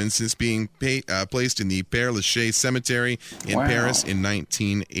of women since being placed in the Père Lachaise Cemetery in Paris in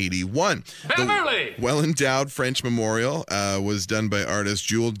 1981. The well-endowed French memorial was done by artist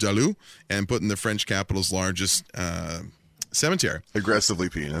Jules Dalou and put in the French capital's largest cemetery. Aggressively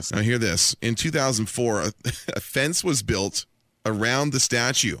penis. Now hear this. In 2004, a fence was built around the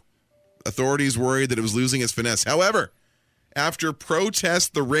statue. Authorities worried that it was losing its finesse. However, after protests,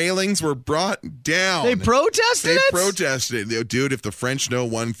 the railings were brought down. They protested it? They protested it. Dude, if the French know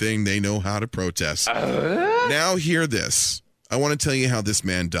one thing, they know how to protest. Now hear this. I want to tell you how this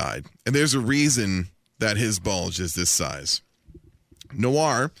man died. And there's a reason that his bulge is this size.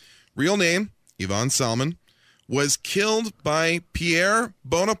 Noir, real name, Yvon Salmon, was killed by Pierre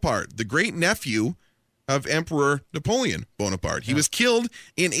Bonaparte, the great nephew of Emperor Napoleon Bonaparte. He was killed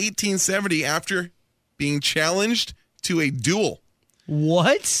in 1870 after being challenged to a duel.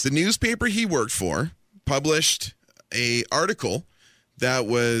 What? The newspaper he worked for published an article that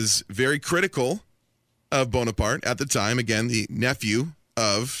was very critical of Bonaparte at the time. Again, the nephew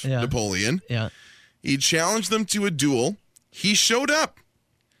of Napoleon. Yeah. He challenged them to a duel. He showed up.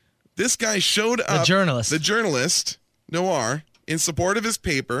 This guy showed up. The journalist, Noir, in support of his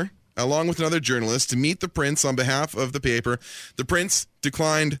paper, along with another journalist, to meet the prince on behalf of the paper. The prince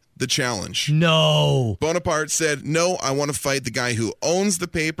declined the challenge. No. Bonaparte said, no, I want to fight the guy who owns the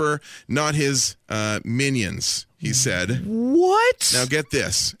paper, not his minions, he said. What? Now get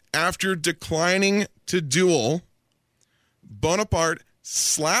this. After declining to duel, Bonaparte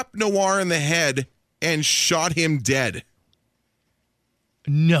slapped Noir in the head and shot him dead.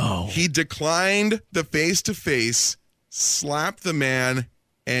 No. He declined the face-to-face, slapped the man,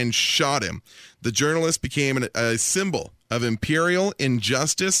 and shot him. The journalist became a symbol of imperial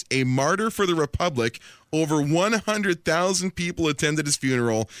injustice, a martyr for the Republic. Over 100,000 people attended his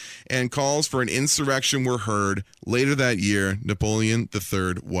funeral, and calls for an insurrection were heard. Later that year, Napoleon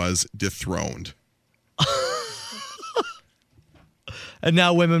III was dethroned. And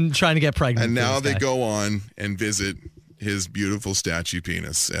now women trying to get pregnant. And now they go on and visit his beautiful statue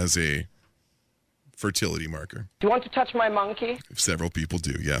penis as a fertility marker. Do you want to touch my monkey? Several people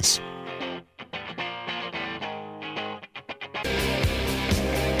do, yes.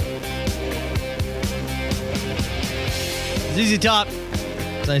 ZZ Top,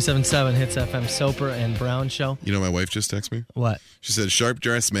 97.7 Hits FM, Soper and Brown Show. You know, my wife just texted me. What? She said Sharp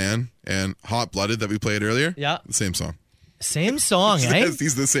Dressed Man and Hot Blooded that we played earlier. Yeah. The same song. Same song, eh?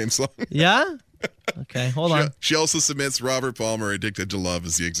 These are the same song. Yeah? Okay, hold on. She also submits Robert Palmer, Addicted to Love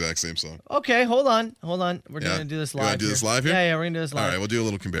is the exact same song. Okay, hold on. We're going to do this live. You want to do this live here? Yeah, we're going to do this live. All right, we'll do a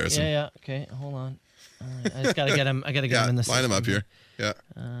little comparison. Yeah. Okay, hold on. All right, I just got to get him. I got to get him in the line him up here. Yeah.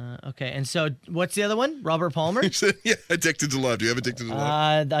 Okay, and so what's the other one? Robert Palmer? Yeah, Addicted to Love. Do you have Addicted to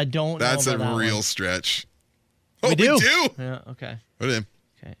Love? I don't That's know about a real one. stretch. We do. Yeah, okay. Put it in.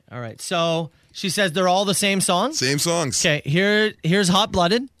 Okay, all right. So she says they're all the same song? Same songs. Okay, here's Hot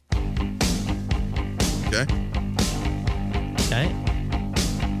Blooded. Okay. Okay.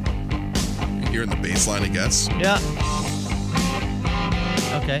 You're hearing the bass line, I guess. Yeah.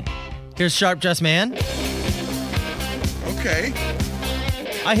 Okay. Here's Sharp Dressed Man. Okay.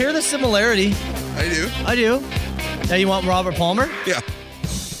 I hear the similarity. I do. Now you want Robert Palmer? Yeah.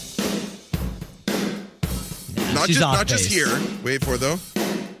 Not just here. Wait for it, though.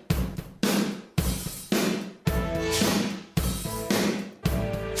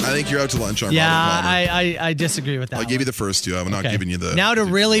 I think you're out to lunch on Robert Palmer. I disagree with that. I'll give you the first two. I'm not giving you the... Now to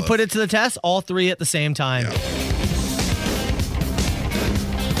really put it to the test, all three at the same time. Yeah.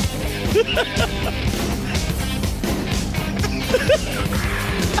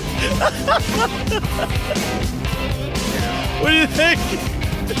 What do you think?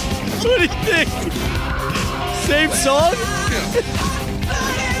 What do you think? Same song?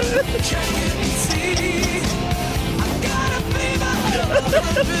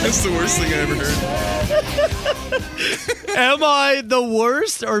 That's the worst thing I ever heard. Am I the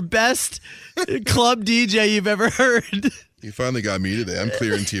worst or best club DJ you've ever heard? You finally got me today. I'm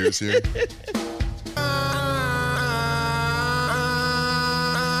clearing tears here. What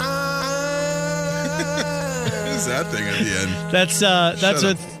is that thing at the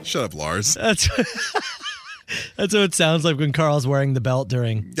end? Shut up, Lars. That's what it sounds like when Carl's wearing the belt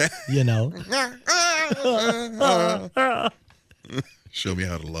during, you know. Show me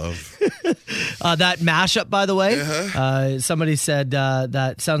how to love. That mashup, by the way, somebody said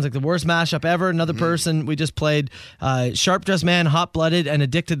that sounds like the worst mashup ever. Another person, we just played Sharp Dressed Man, Hot Blooded, and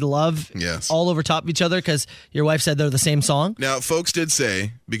Addicted to Love all over top of each other because your wife said they're the same song. Now, folks did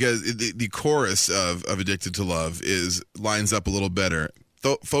say, because the chorus of Addicted to Love lines up a little better.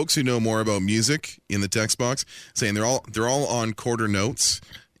 Folks who know more about music in the text box saying they're all on quarter notes,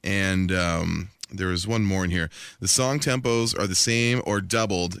 and there was one more in here. The song tempos are the same or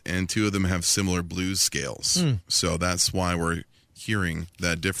doubled, and two of them have similar blues scales. So that's why we're hearing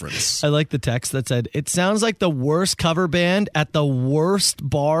that difference. I like the text that said, it sounds like the worst cover band at the worst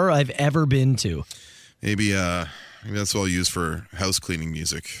bar I've ever been to. Maybe that's what I'll use for house cleaning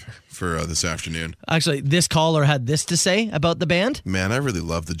music for this afternoon. Actually, this caller had this to say about the band. Man, I really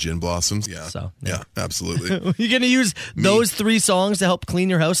love the Gin Blossoms. Yeah. Yeah, absolutely. You're going to use those 3 songs to help clean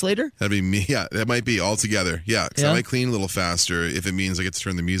your house later? That'd be me. Yeah, that might be all together. Yeah, because I might clean a little faster if it means I get to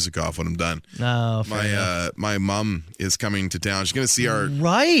turn the music off when I'm done. No, my mom is coming to town. She's going to see our...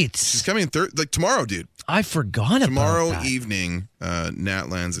 Right. She's coming tomorrow, dude. I forgot about tomorrow that. evening. Nat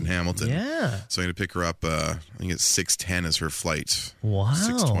lands in Hamilton. Yeah. So I'm going to pick her up. I think it's 6:10 is her flight. Wow.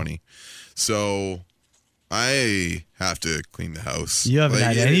 6:20. So I have to clean the house. You haven't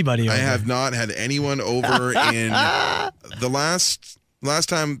had anybody over. I have not had anyone over in the last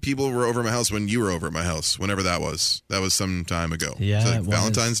time people were over at my house when you were over at my house, whenever that was. That was some time ago. Yeah. So like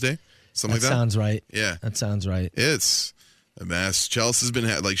Valentine's Day? Something like that? That sounds right. Yeah. That sounds right. It's a mess. Chelsea's been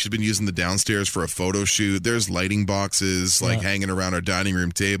she's been using the downstairs for a photo shoot. There's lighting boxes hanging around our dining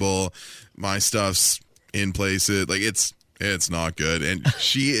room table. My stuff's in places. It's not good. And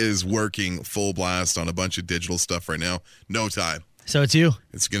she is working full blast on a bunch of digital stuff right now. No time. So it's you.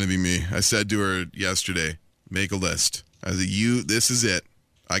 It's going to be me. I said to her yesterday, make a list. I said, this is it.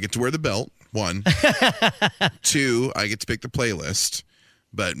 I get to wear the belt, 1. 2, I get to pick the playlist.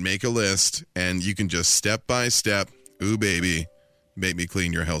 But make a list, and you can just step by step, ooh, baby, make me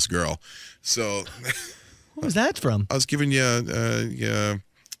clean your house, girl. So... What was that from? I was giving you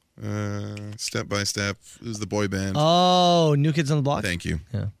Step by Step. It was the boy band. Oh, New Kids on the Block? Thank you.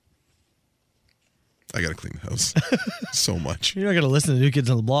 Yeah. I got to clean the house so much. You're not going to listen to New Kids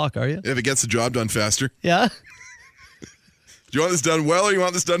on the Block, are you? If it gets the job done faster. Yeah. Do you want this done well or you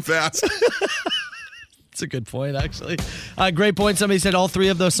want this done fast? That's a good point, actually. Great point. Somebody said all 3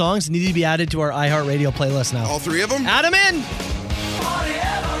 of those songs need to be added to our iHeartRadio playlist now. All 3 of them? Add them in.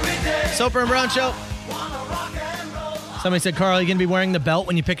 Soper and Brown Show. Somebody said, Carl, are you going to be wearing the belt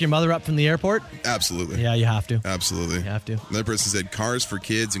when you pick your mother up from the airport? Absolutely. Yeah, you have to. Absolutely. You have to. Another person said, cars for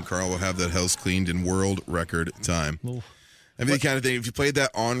kids, and Carl will have that house cleaned in world record time. Oof. I mean, the kind of thing, if you played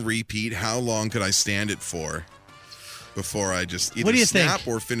that on repeat, how long could I stand it for before I just either snap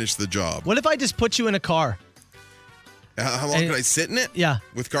or finish the job? What if I just put you in a car? How long could I sit in it? Yeah.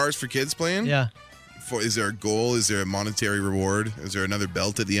 With cars for kids playing? Yeah. Is there a goal? Is there a monetary reward? Is there another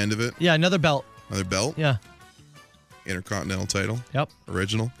belt at the end of it? Yeah, another belt. Another belt? Yeah. Intercontinental title? Yep.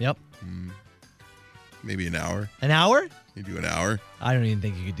 Original? Yep. Maybe an hour. An hour? You do an hour? I don't even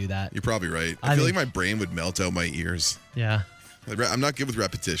think you could do that. You're probably right. I feel like my brain would melt out my ears. Yeah. I'm not good with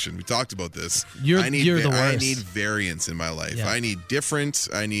repetition. We talked about this. You're the worst. I need variance in my life. Yeah. I need different.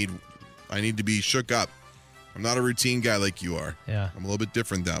 I need to be shook up. I'm not a routine guy like you are. Yeah. I'm a little bit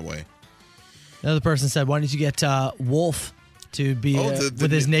different that way. Another person said, why don't you get Wolf to be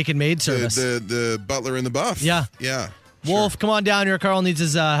with his naked maid service? The butler in the buff. Yeah. Yeah. Wolf, come on down here. Carl needs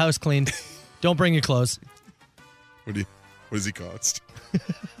his house cleaned. Don't bring your clothes. What does he cost?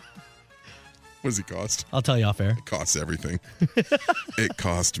 What does he cost? I'll tell you off air. It costs everything. It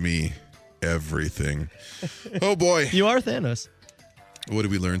cost me everything. Oh, boy. You are Thanos. What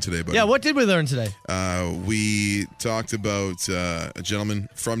did we learn today, buddy? Yeah, what did we learn today? We talked about a gentleman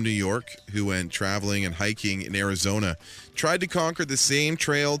from New York who went traveling and hiking in Arizona. Tried to conquer the same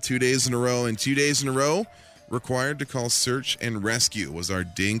trail 2 days in a row, and 2 days in a row required to call search and rescue was our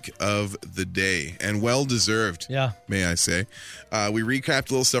dink of the day, and well deserved. Yeah, may I say. We recapped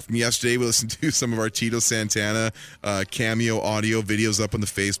a little stuff from yesterday. We listened to some of our Tito Santana cameo audio videos up on the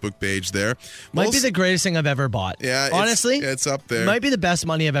Facebook page there. Might be the greatest thing I've ever bought. Yeah, honestly, it's up there. Might be the best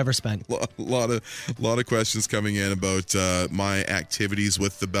money I've ever spent. A lot of questions coming in about my activities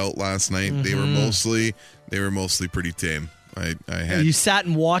with the belt last night. Mm-hmm. They were mostly pretty tame. You sat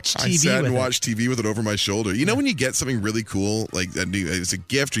and watched TV. I sat and watched TV with it over my shoulder. You know when you get something really cool, like it's a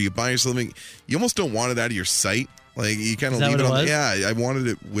gift, or you buy yourself something, you almost don't want it out of your sight. Like you kind of leave it on. Yeah, I wanted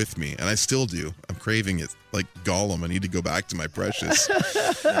it with me, and I still do. I'm craving it like Gollum. I need to go back to my precious.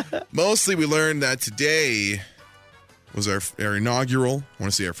 Mostly, we learned that today was our inaugural. I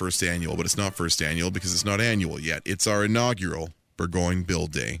want to say our first annual, but it's not first annual because it's not annual yet. It's our inaugural Burgoyne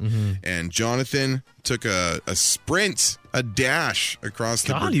Build Day. Mm-hmm. And Jonathan took a sprint, a dash across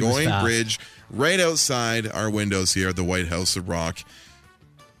the Burgoyne Bridge right outside our windows here at the White House of Rock.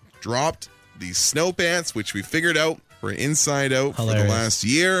 Dropped these snow pants, which we figured out were inside out for the last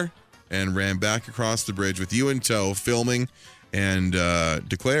year, and ran back across the bridge with you in tow, filming, and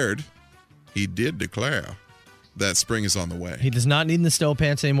he did declare that spring is on the way. He does not need the snow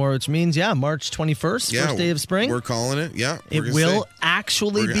pants anymore, which means, March 21st, first day of spring. We're calling it, It will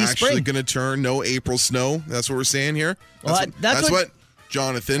actually be spring. We're actually going to turn no April snow. That's what we're saying here. That's what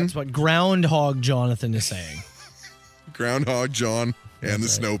Jonathan. That's what Groundhog Jonathan is saying. Groundhog John and the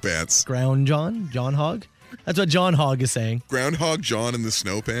snow pants. John Hog? That's what John Hog is saying. Groundhog John and the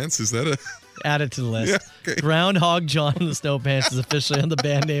snow pants? Is that a... Add it to the list. Yeah, okay. Groundhog John and the Snow Pants is officially on the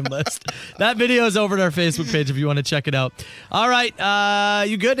band name list. That video is over at our Facebook page if you want to check it out. All right.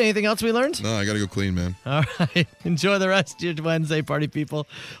 You good? Anything else we learned? No, I got to go clean, man. All right. Enjoy the rest of your Wednesday, party people.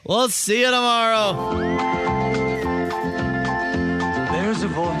 We'll see you tomorrow. There's a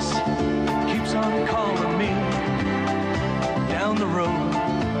voice keeps on calling me down the road.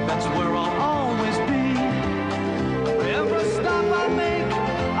 That's where I'll always be. Every stop I make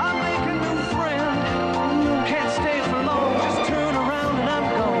a new friend. Can't stay for long, just turn around and I'm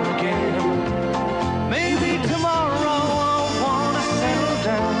gone again. Maybe tomorrow I'll wanna settle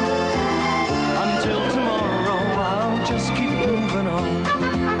down. Until tomorrow I'll just keep moving on.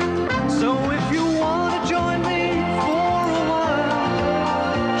 So if you wanna join me for a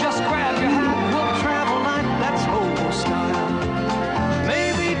while, just grab your hat, we'll travel like that's old style.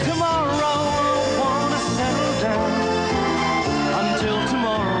 Maybe tomorrow I'll wanna settle down. Until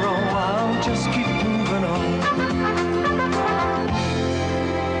tomorrow I'll just keep moving on.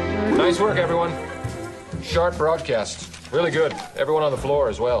 Nice work, everyone. Sharp broadcast. Really good. Everyone on the floor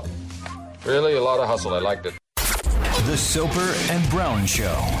as well. Really a lot of hustle. I liked it. The Soper and Brown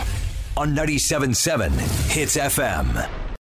Show on 97.7 Hits FM.